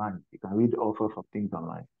misled online. You can read all sorts of things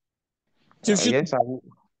online. Yes,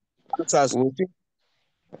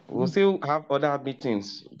 we'll still have other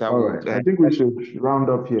meetings. All right. I think we should round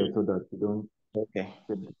up here so that we don't. Okay.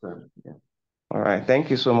 Yeah. All right. Thank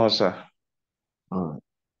you so much, sir. All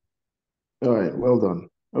right. Well done.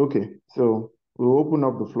 Okay. So we'll open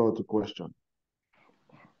up the floor to questions.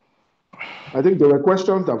 I think there were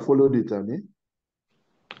questions that followed it, Annie.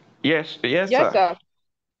 Yes, sir.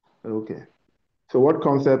 Okay. So what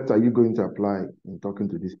concepts are you going to apply in talking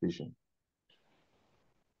to this patient?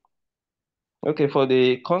 Okay, for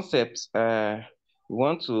the concepts, we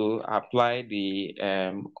want to apply the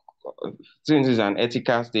since it's an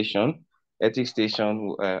ethics station,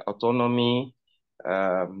 autonomy,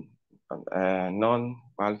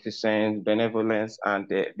 non-maleficence, benevolence, and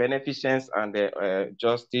beneficence and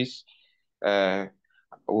justice. We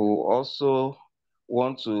also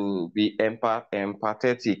want to be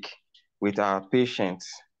empathetic with our patients,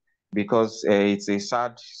 because it's a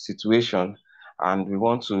sad situation, and we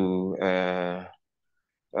want to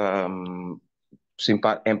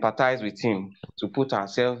empathize with him, to put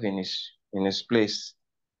ourselves in his place.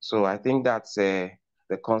 So I think that's the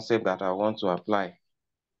concept that I want to apply.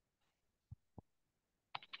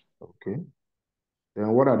 Okay. Then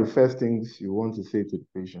what are the first things you want to say to the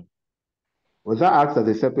patient? Was that asked as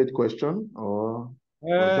a separate question, or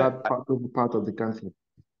was that part of the counseling?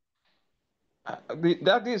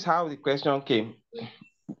 That is how the question came.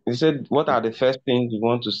 He said, "What are the first things you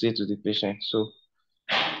want to say to the patient?" So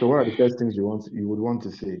what are the first things you would want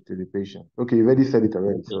to say to the patient? Okay, you already said it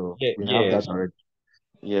already, so we have that already.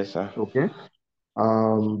 Yes, sir. Okay.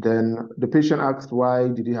 Then the patient asked, why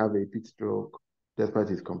did he have a pit stroke despite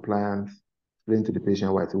his compliance? Explain to the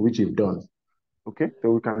patient why, so which you've done. Okay, so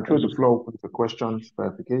we can throw the floor open for questions,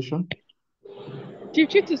 clarification. Chief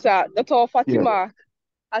Chitu, sir, Dr. Fatima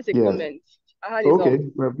has a comment. Okay,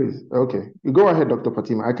 well, please. Okay, you go ahead, Dr.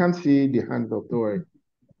 Fatima. I can't see the hands up. Don't worry.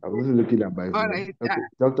 I was looking at my All right. Okay,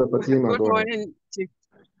 Dr. Fatima, good go morning, Chief.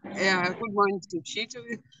 Good morning, Chief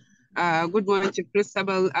Shitu. Good morning, Chief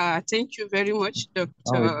Christabel. Thank you very much,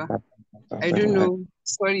 Dr. I don't know.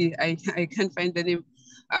 Sorry, I can't find the name.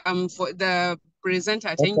 For the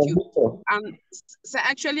presenter, thank you. So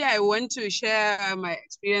actually, I want to share my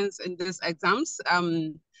experience in these exams.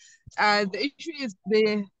 The issue is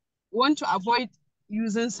they want to avoid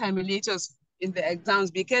using simulators in the exams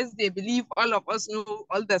because they believe all of us know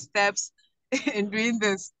all the steps in doing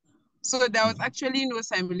this. So there was actually no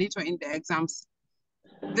simulator in the exams.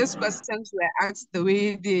 These questions were asked the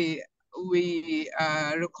way we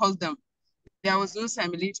recall them. There was no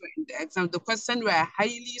simulator in the exam. The questions were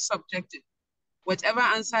highly subjective. Whatever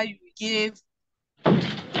answer you gave,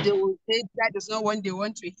 they will say that is not one they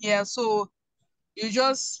want to hear. So you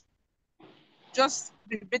just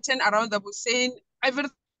be beaten around the bush saying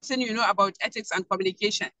everything you know about ethics and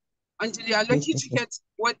communication until you are lucky to get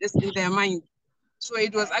what is in their mind. So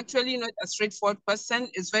it was actually not a straightforward question.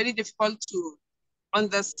 It's very difficult to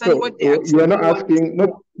understand what they actually you are not asking,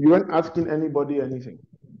 you weren't asking anybody anything.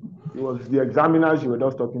 It was the examiners you were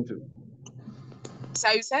just talking to. So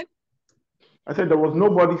you said? I said there was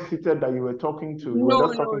nobody seated that you were talking to. You were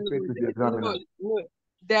just talking straight to the examiner.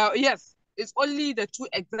 Yes, it's only the two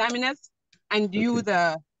examiners and you,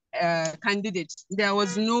 the candidate. There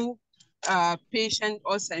was no patient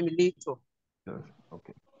or simulator. Yes.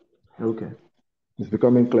 Okay. Okay. It's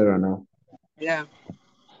becoming clearer now. Yeah.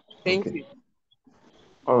 Thank you.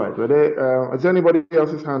 All right. Well, is there anybody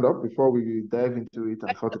else's hand up before we dive into it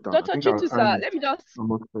and sort it out? Dr. Chitu, sir, let me just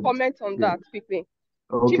comment on that quickly.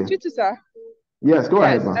 Okay. Chief Chitu, sir. Yes, go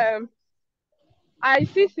ahead, ma'am. I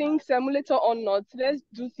see things simulator or not. Let's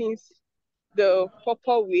do things the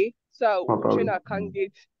proper way. So we'll train our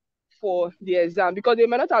candidates for the exam because they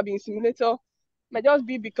might not have been simulator. Might just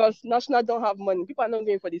be because national don't have money. People are not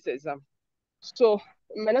going for this exam. So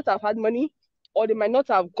they might not have had money, or they might not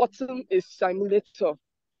have gotten a simulator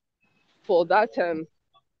for that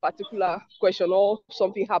particular question, or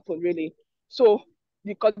something happened really. So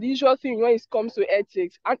the usual thing when it comes to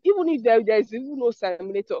ethics, and even if there's even no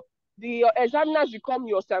simulator, the examiners become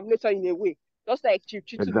your simulator in a way, just like Chief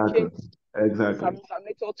Chitu became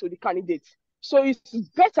simulator to the candidate. So it's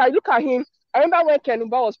better. Look at him. I remember when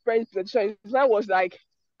Kenumba was praying presentation, his man was like,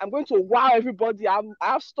 I'm going to wow everybody. I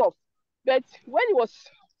have stuff. But when he was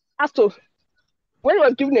asked to, when he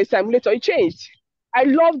was given a simulator, it changed. I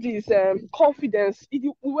love this confidence.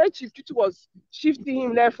 When Chief Chitu was shifting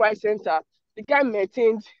him left, right, center, the guy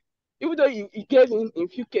maintained, even though he gave him in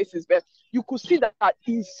few cases, but you could see that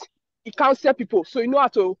he counsel people. So you know how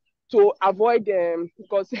to avoid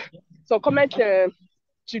because some comment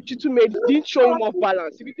Chief Chitu made didn't show him off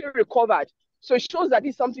balance. He became recovered. So it shows that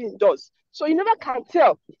it's something he does. So you never can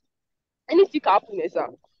tell anything can happen in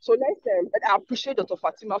exam. So next time, I appreciate Dr.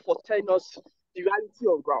 Fatima for telling us the reality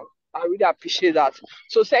on ground. I really appreciate that.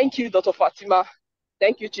 So thank you, Dr. Fatima.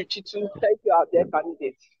 Thank you, Chief Chitu. Thank you, our dear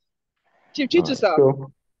candidate. Chief Chitu, sir.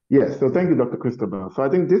 Yes, so thank you, Dr. Christabel. So I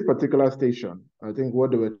think this particular station, I think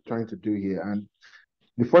what they were trying to do here, and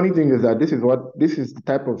the funny thing is that this is the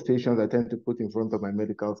type of stations I tend to put in front of my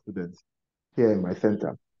medical students here in my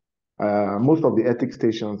center. Most of the ethics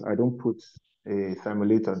stations, I don't put a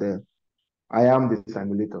simulator there. I am the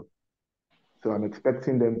simulator. So I'm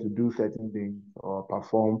expecting them to do certain things or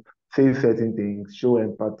perform, say certain things, show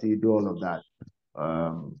empathy, do all of that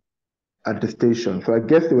at the station. So I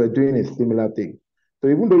guess they were doing a similar thing. So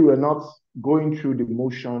even though you were not going through the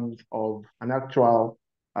motions of an actual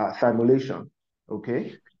simulation,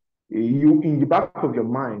 okay, you in the back of your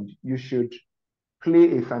mind, you should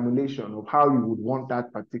play a simulation of how you would want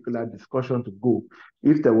that particular discussion to go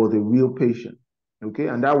if there was a real patient, okay,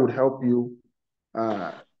 and that would help you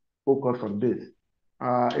focus on this.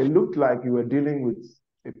 It looked like you were dealing with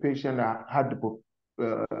a patient that had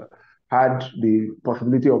the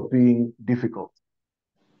possibility of being difficult,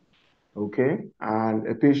 okay, and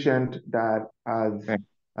a patient that has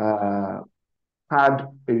had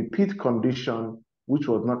a repeat condition which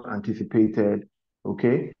was not anticipated,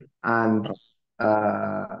 okay, and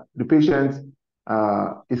the patient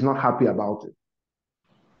is not happy about it,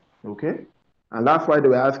 okay? And that's why they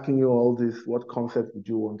were asking you all this, what concepts would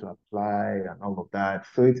you want to apply and all of that.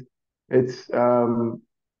 So I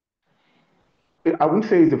wouldn't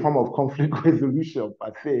say it's a form of conflict resolution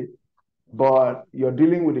per se, but you're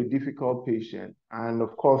dealing with a difficult patient. And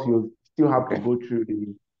of course, you still have to go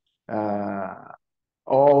through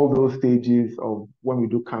all those stages of when we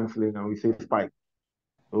do counseling and we say spike,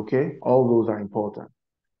 okay? All those are important.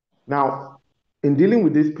 Now, in dealing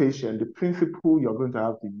with this patient, the principle you're going to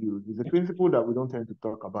have to use is a principle that we don't tend to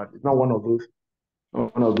talk about. It's not one of the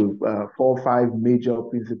 4 or 5 major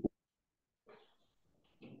principles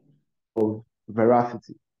of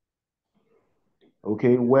veracity,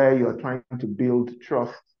 okay, where you're trying to build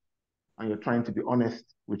trust and you're trying to be honest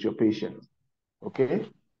with your patient, okay?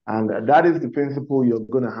 And that is the principle you're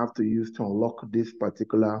going to have to use to unlock this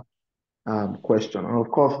particular question. And of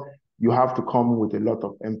course, you have to come with a lot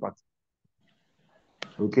of empathy,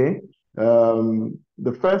 okay?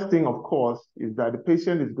 The first thing, of course, is that the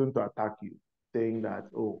patient is going to attack you, saying that,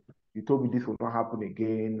 oh, you told me this will not happen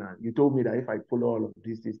again, and you told me that if I follow all of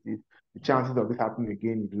this, the chances of this happening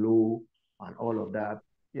again is low, and all of that.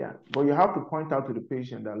 Yeah, but you have to point out to the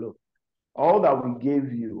patient that, look, all that we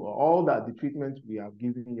gave you, or all that the treatment we have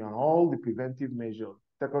given you, and all the preventive measures,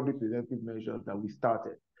 secondary preventive measures that we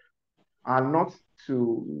started, are not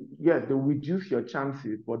to, yes, they reduce your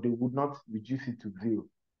chances, but they would not reduce it to 0.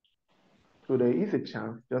 So there is a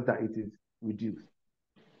chance, just that it is reduced,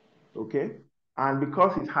 okay? And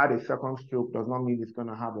because it's had a second stroke does not mean it's going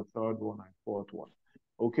to have a third one and fourth one,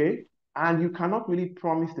 okay? And you cannot really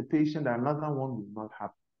promise the patient that another one will not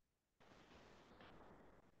happen.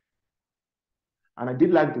 And I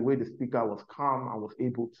did like the way the speaker was calm and was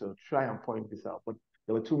able to try and point this out, but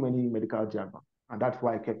there were too many medical jargon, and that's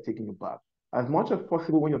why I kept taking it back. As much as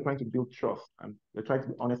possible, when you're trying to build trust and you're trying to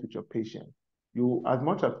be honest with your patient, you, as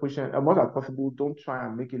much as possible, don't try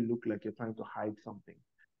and make it look like you're trying to hide something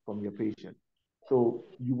from your patient. So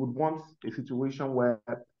you would want a situation where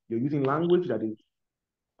you're using language that is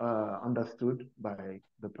understood by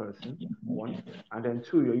the person, 1, and then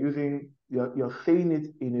 2, you're saying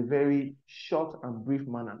it in a very short and brief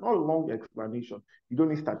manner, not a long explanation. You don't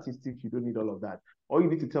need statistics, you don't need all of that. All you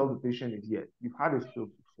need to tell the patient is, yes, you've had a stroke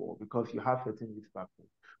before because you have certain risk factors.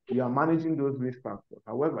 We are managing those risk factors.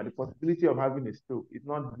 However, the possibility of having a stroke is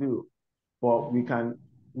not 0, but we can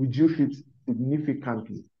reduce it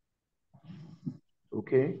significantly,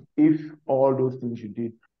 okay, if all those things you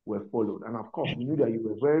did were followed. And of course, we knew that you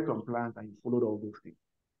were very compliant and you followed all those things.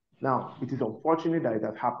 Now, it is unfortunate that it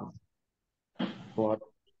has happened, but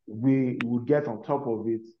we will get on top of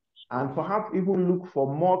it and perhaps even look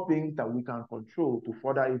for more things that we can control to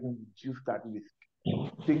further even reduce that risk.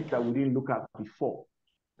 Things that we didn't look at before,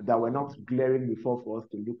 that were not glaring before for us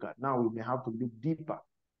to look at. Now we may have to look deeper,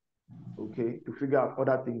 okay, to figure out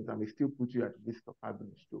other things that may still put you at risk of having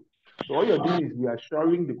a stroke. So all you're doing is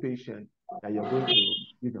reassuring the patient that you're going to,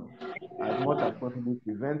 you know, as much as possible,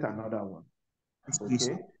 prevent another one,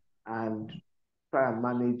 okay, and try and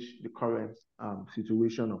manage the current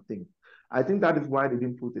situation of things. I think that is why they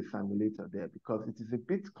didn't put a simulator there, because it is a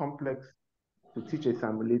bit complex to teach a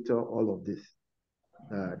simulator all of this.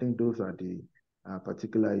 I think those are the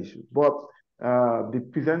particular issues. But the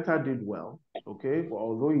presenter did well, okay, but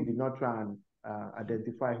although he did not try and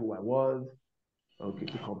identify who I was, okay,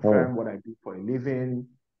 to confirm what I do for a living,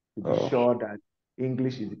 to be sure that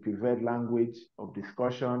English is the preferred language of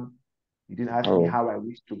discussion. He didn't ask me how I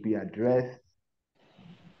wish to be addressed,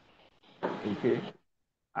 okay,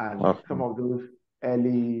 and some of those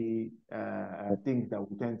early things that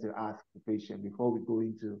we tend to ask the patient before we go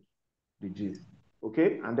into the gist,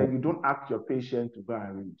 okay? And then you don't ask your patient to go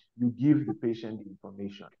and read. You give the patient the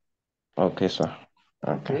information. Okay, sir.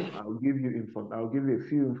 Okay. I'll give you a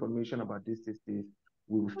few information about this.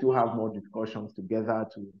 We will still have more discussions together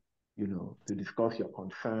to, you know, to discuss your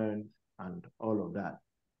concerns and all of that.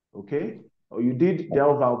 Okay. Or you did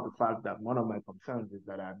delve out the fact that one of my concerns is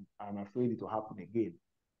that I'm afraid it will happen again,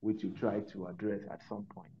 which you try to address at some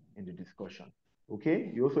point in the discussion.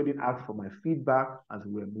 Okay. You also didn't ask for my feedback as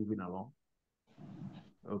we were moving along.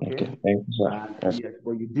 Okay. Thank you, sir. Yes,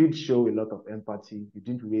 but you did show a lot of empathy. You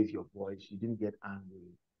didn't raise your voice. You didn't get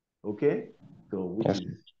angry. Okay. So, which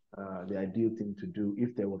is the ideal thing to do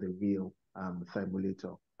if there was a real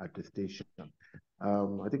simulator at the station.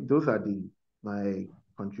 I think those are my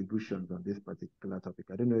contributions on this particular topic.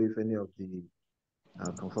 I don't know if any of the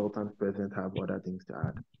consultants present have other things to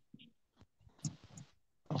add.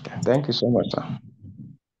 Okay. Thank you so much, sir.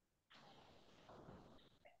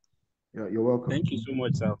 You're welcome. Thank you so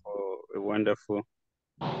much, sir, for a wonderful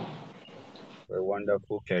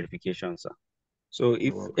clarification, sir. So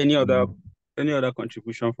if any other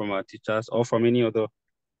contribution from our teachers or from any other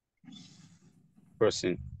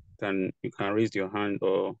person, then you can raise your hand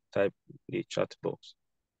or type the chat box.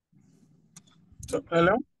 So,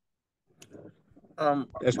 hello?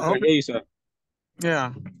 Yes, we can hear you, sir.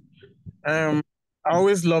 Yeah. I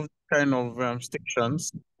always love kind of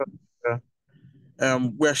stations.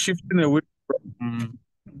 We're shifting away from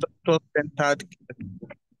doctor-centered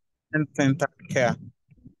care.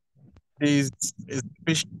 is the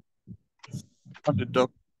patient on the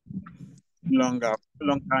doctor longer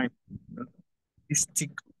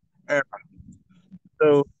stick error.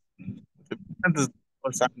 So the patient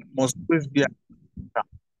must always be.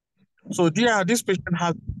 So this patient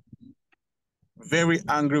has very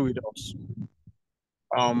angry with us.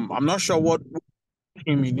 I'm not sure what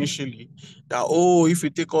him initially that if you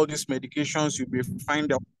take all these medications you may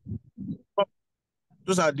find out.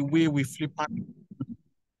 Those are the way we flip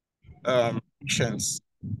patients.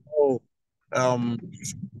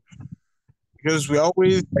 Because we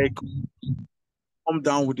always like come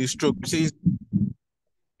down with the stroke. We say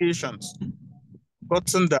patients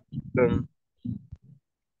gotten that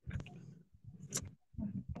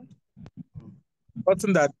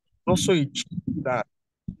also that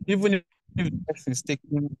even if the person is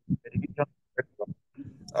taking medication,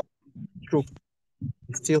 stroke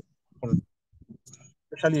is still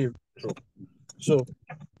especially stroke. So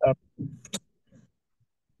I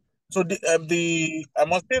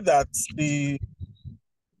must say that the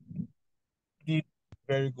did a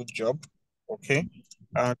very good job. Okay,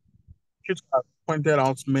 and should have pointed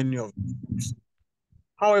out many of these.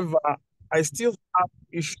 However, I still have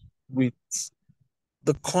issue with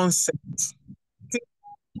the concept.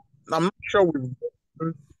 I'm not sure we've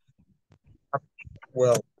done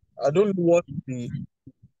well. I don't know what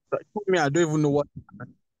I don't even know what,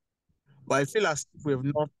 but I feel as if we have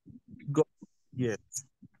not got yet.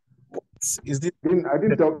 Is this? I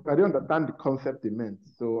didn't understand the concept they meant.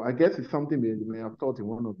 So I guess it's something they may have taught in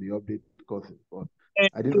one of the update courses, but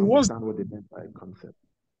I didn't understand what they meant by concept.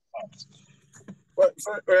 Well,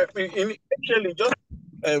 initially, just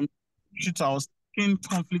I was thinking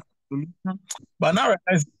conflict solution, but now I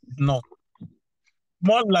realize it's not.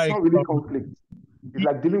 More like it's not really conflict. It's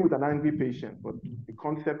like dealing with an angry patient, but the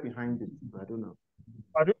concept behind it, I don't know.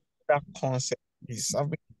 I don't know what that concept is. I've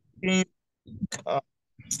been thinking, I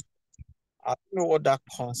don't know what that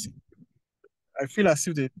concept is. I feel as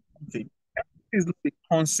if it's not the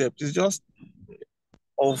concept, it's just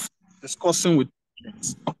of discussing with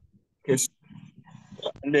patients. Okay.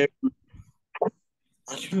 And then,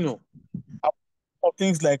 I don't know,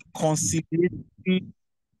 things like conciliatory, I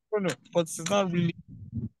don't know, but it's not really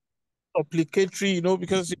supplicatory,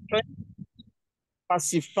 because you're trying to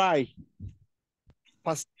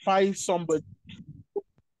pacify somebody,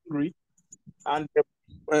 and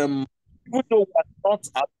even though we're not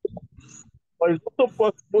at all, but it's also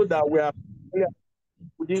possible that we are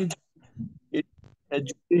within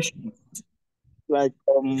education, like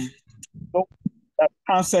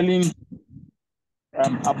counseling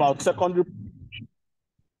about secondary.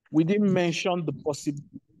 We didn't mention the possibility,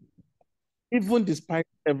 even despite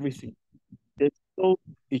everything, there's still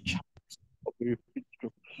a chance of a repeat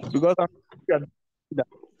stroke. Because I'm that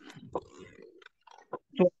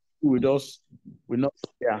with us, we're not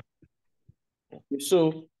there.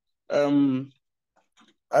 So I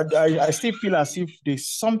still feel as if there's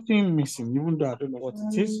something missing, even though I don't know what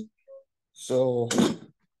it is. So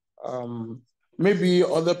maybe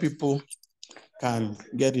other people can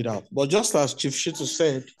get it out. But just as Chief Shitu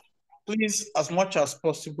said, please, as much as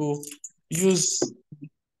possible, use the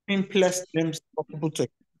simplest names possible to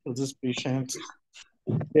this patient.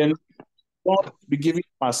 Then don't be giving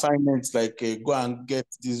assignments like go and get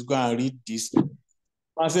this, go and read this.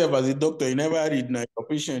 Myself as a doctor, you never read now. Your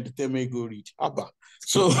patient tell me go read.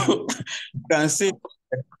 So you can say,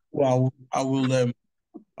 I'll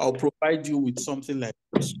provide you with something like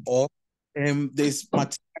this, or there's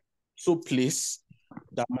material place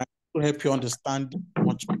that might help you understand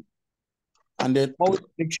much better. And then always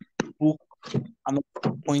make sure you book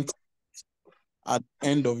another point at the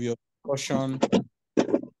end of your discussion,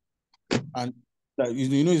 and that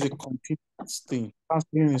it's a continuous thing.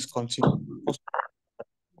 Counseling is continuous.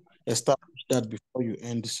 Establish that before you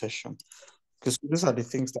end the session, because these are the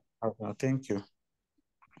things that I have now. Thank you.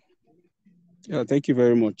 Yeah, thank you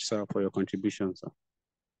very much, sir, for your contribution, sir.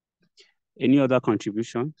 Any other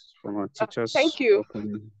contributions from our teachers? Thank you.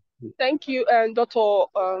 Thank you, and Dr.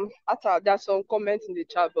 Atta. There's some comments in the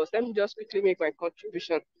chat box. Let me just quickly make my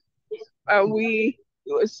contribution. It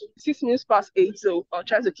was 6 minutes past 8, so I'll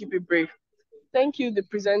try to keep it brief. Thank you, the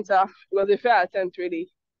presenter. It was a fair attempt,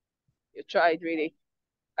 really. You tried, really.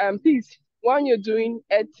 Please, when you're doing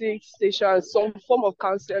ethics sessions, some form of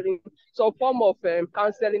counseling,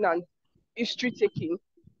 counseling and history taking,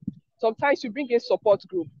 sometimes you bring in support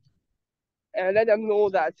group and let them know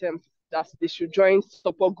that they should join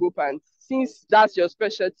support group. And since that's your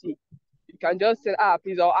specialty, you can just say,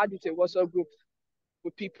 please, I'll add it to a WhatsApp group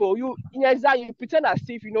with people. You pretend as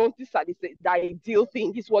if this is the ideal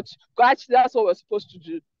thing. This is what actually that's what we're supposed to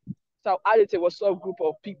do. So I'll add it to a WhatsApp group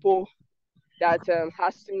of people that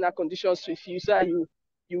has similar conditions with you, so that you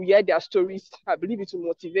hear their stories. I believe it will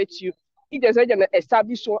motivate you. If there's already an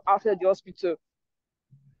established one after the hospital,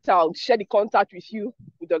 so I'll share the contact with you,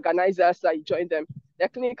 with the organizers, that you join them. The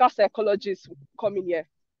clinical psychologists will come in here.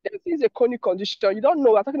 This is a chronic condition. You don't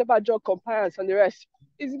know. We're talking about drug compliance and the rest.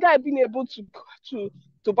 Is the guy being able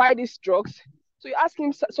to buy these drugs? So you ask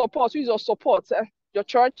him support. Who is your support? Your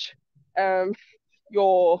church,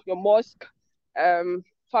 your mosque,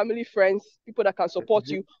 family, friends, people that can support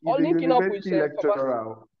you. Or linking up with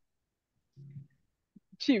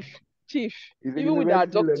chief, even with our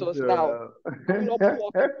doctors now.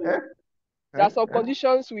 There are some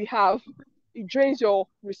conditions we have. It drains your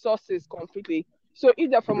resources completely. So if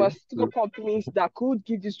there are pharmaceutical companies that could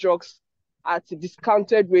give these drugs at a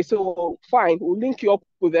discounted rate, so fine, we'll link you up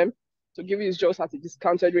with them to give you these drugs at a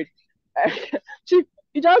discounted rate. Chief,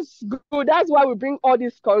 you just go. That's why we bring all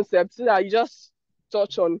these concepts, so that you just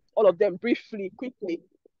touch on all of them briefly, quickly,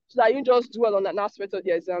 so that you just dwell on an aspect of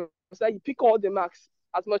the exam, so that you pick all the marks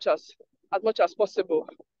as much as possible.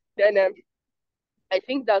 Then I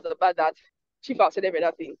think that's about that. Chief has said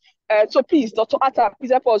everything. So please, Dr. Atta,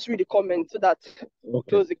 please help us read the comments so that we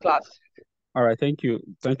close the class. All right, thank you.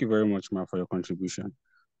 Thank you very much, Ma, for your contribution.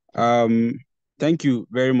 Thank you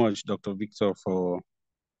very much, Dr. Victor, for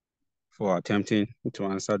attempting to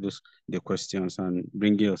answer the questions and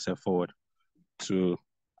bringing yourself forward to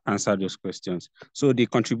answer those questions. So the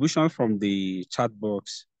contribution from the chat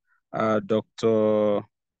box, Dr.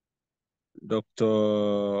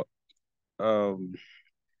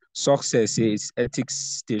 Success says, ethics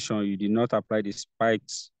station, you did not apply the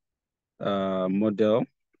spikes model.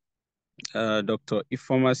 Dr.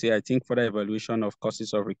 Ifoma says, I think further evaluation of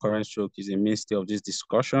causes of recurrent stroke is a mainstay of this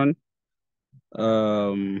discussion.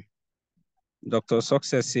 Dr.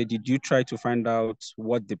 Success said, did you try to find out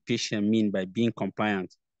what the patient mean by being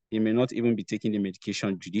compliant? He may not even be taking the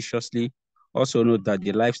medication judiciously. Also note that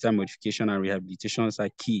the lifestyle modification and rehabilitations are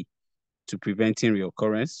key to preventing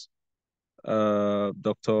reoccurrence.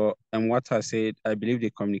 Dr. Mwata said, I believe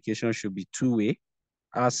the communication should be two-way.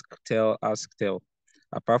 Ask, tell, ask, tell.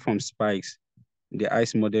 Apart from spikes, the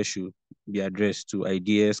ICE model should be addressed to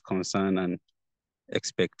ideas, concern, and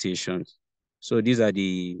expectations. So these are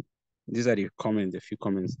the comments, the few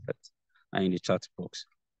comments that are in the chat box.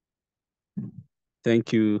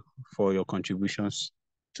 Thank you for your contributions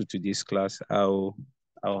to today's class. I'll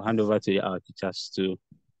hand over to our teachers to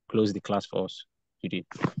close the class for us today.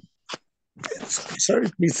 Sorry,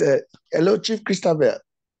 please. Hello, Chief Christabel.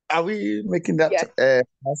 Are we making that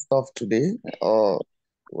stuff today, or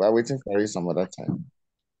we're waiting for you some other time?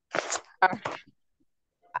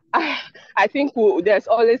 I think there's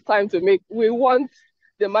always time to make. We want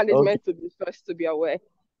the management to be first to be aware.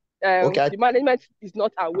 The management is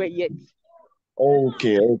not aware yet.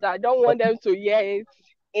 Okay. So I don't want them to hear it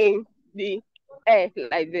in the air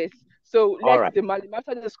like this. So let the management,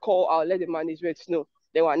 after this call, I'll let the management know.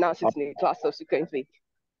 They will announce it in the class subsequently.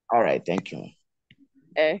 All right, thank you.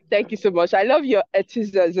 Thank you so much. I love your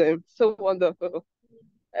enthusiasm. So wonderful.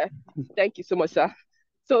 Thank you so much, sir.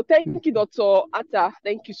 So thank you, Dr. Atta.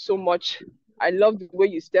 Thank you so much. I love the way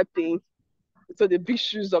you stepped in. So the big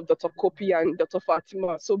shoes of Dr. Kopi and Dr.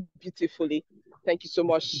 Fatima so beautifully. Thank you so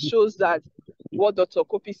much. Shows that what Dr.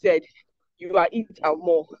 Kopi said, you are it and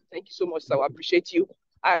more. Thank you so much, sir. I appreciate you.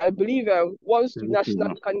 I believe once the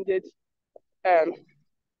national candidates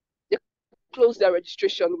they close their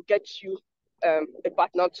registration, we'll get you a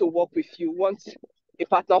partner to work with you. Once a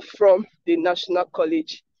partner from the National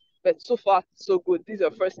College. But so far, so good. This is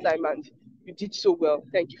your first time and you did so well.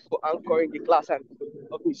 Thank you for anchoring the class and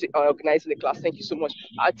organizing the class. Thank you so much.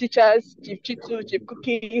 Our teachers, Chief Chitu, Chief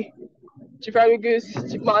Cookie, Chief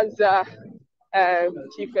Amigus, Chief Manza,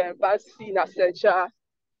 Chief Bansi, Nasencha,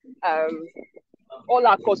 all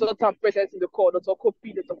our consultants present in the call, Dr.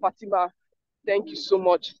 Kopi, Dr. Fatima. Thank you so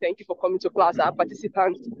much. Thank you for coming to class. Our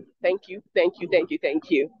participants, thank you, thank you, thank you,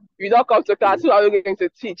 thank you. If you don't come to class, who are we going to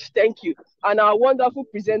teach? Thank you. And our wonderful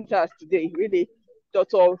presenters today, really,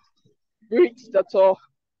 Dr. Briggs, Dr.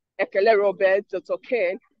 Ekele Robert, Dr.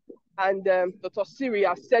 Ken, and Dr. Siri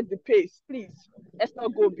have set the pace. Please, let's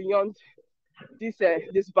not go beyond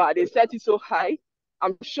this bar. They set it so high.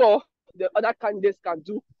 I'm sure the other candidates can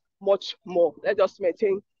do much more. Let's just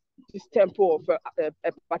maintain this tempo of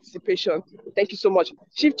participation. Thank you so much.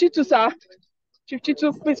 Chief Chitu, sir. Chief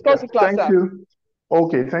Chitu, please close the class, Thank you.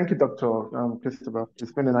 Okay, thank you, Dr. Christabel.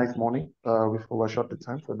 It's been a nice morning. We've overshot the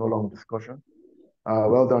time, so no long discussion.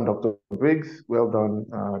 Well done, Dr. Briggs. Well done,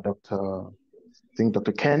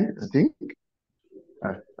 Dr. Ken, I think.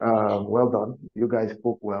 Well done. You guys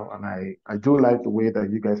spoke well, and I do like the way that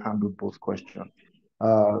you guys handled both questions.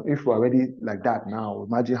 If we're already like that now,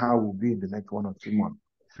 imagine how we'll be in the next 1 or 2 months.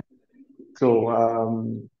 So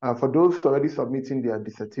for those already submitting their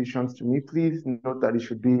dissertations to me, please note that it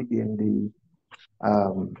should be in the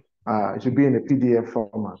a PDF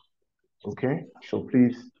format. Okay, so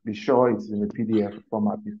please be sure it's in a PDF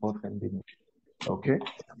format before sending it. Okay.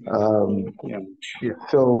 Yeah.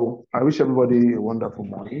 So I wish everybody a wonderful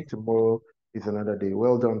morning. Tomorrow is another day.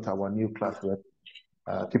 Well done to our new class rep.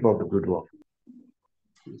 Keep up the good work.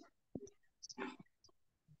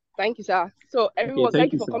 Thank you, sir. So everyone,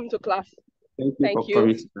 thank you for coming to class. Thank you for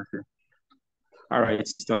coming to class. All right.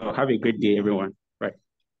 So have a great day, everyone. Right.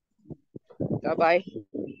 Bye-bye.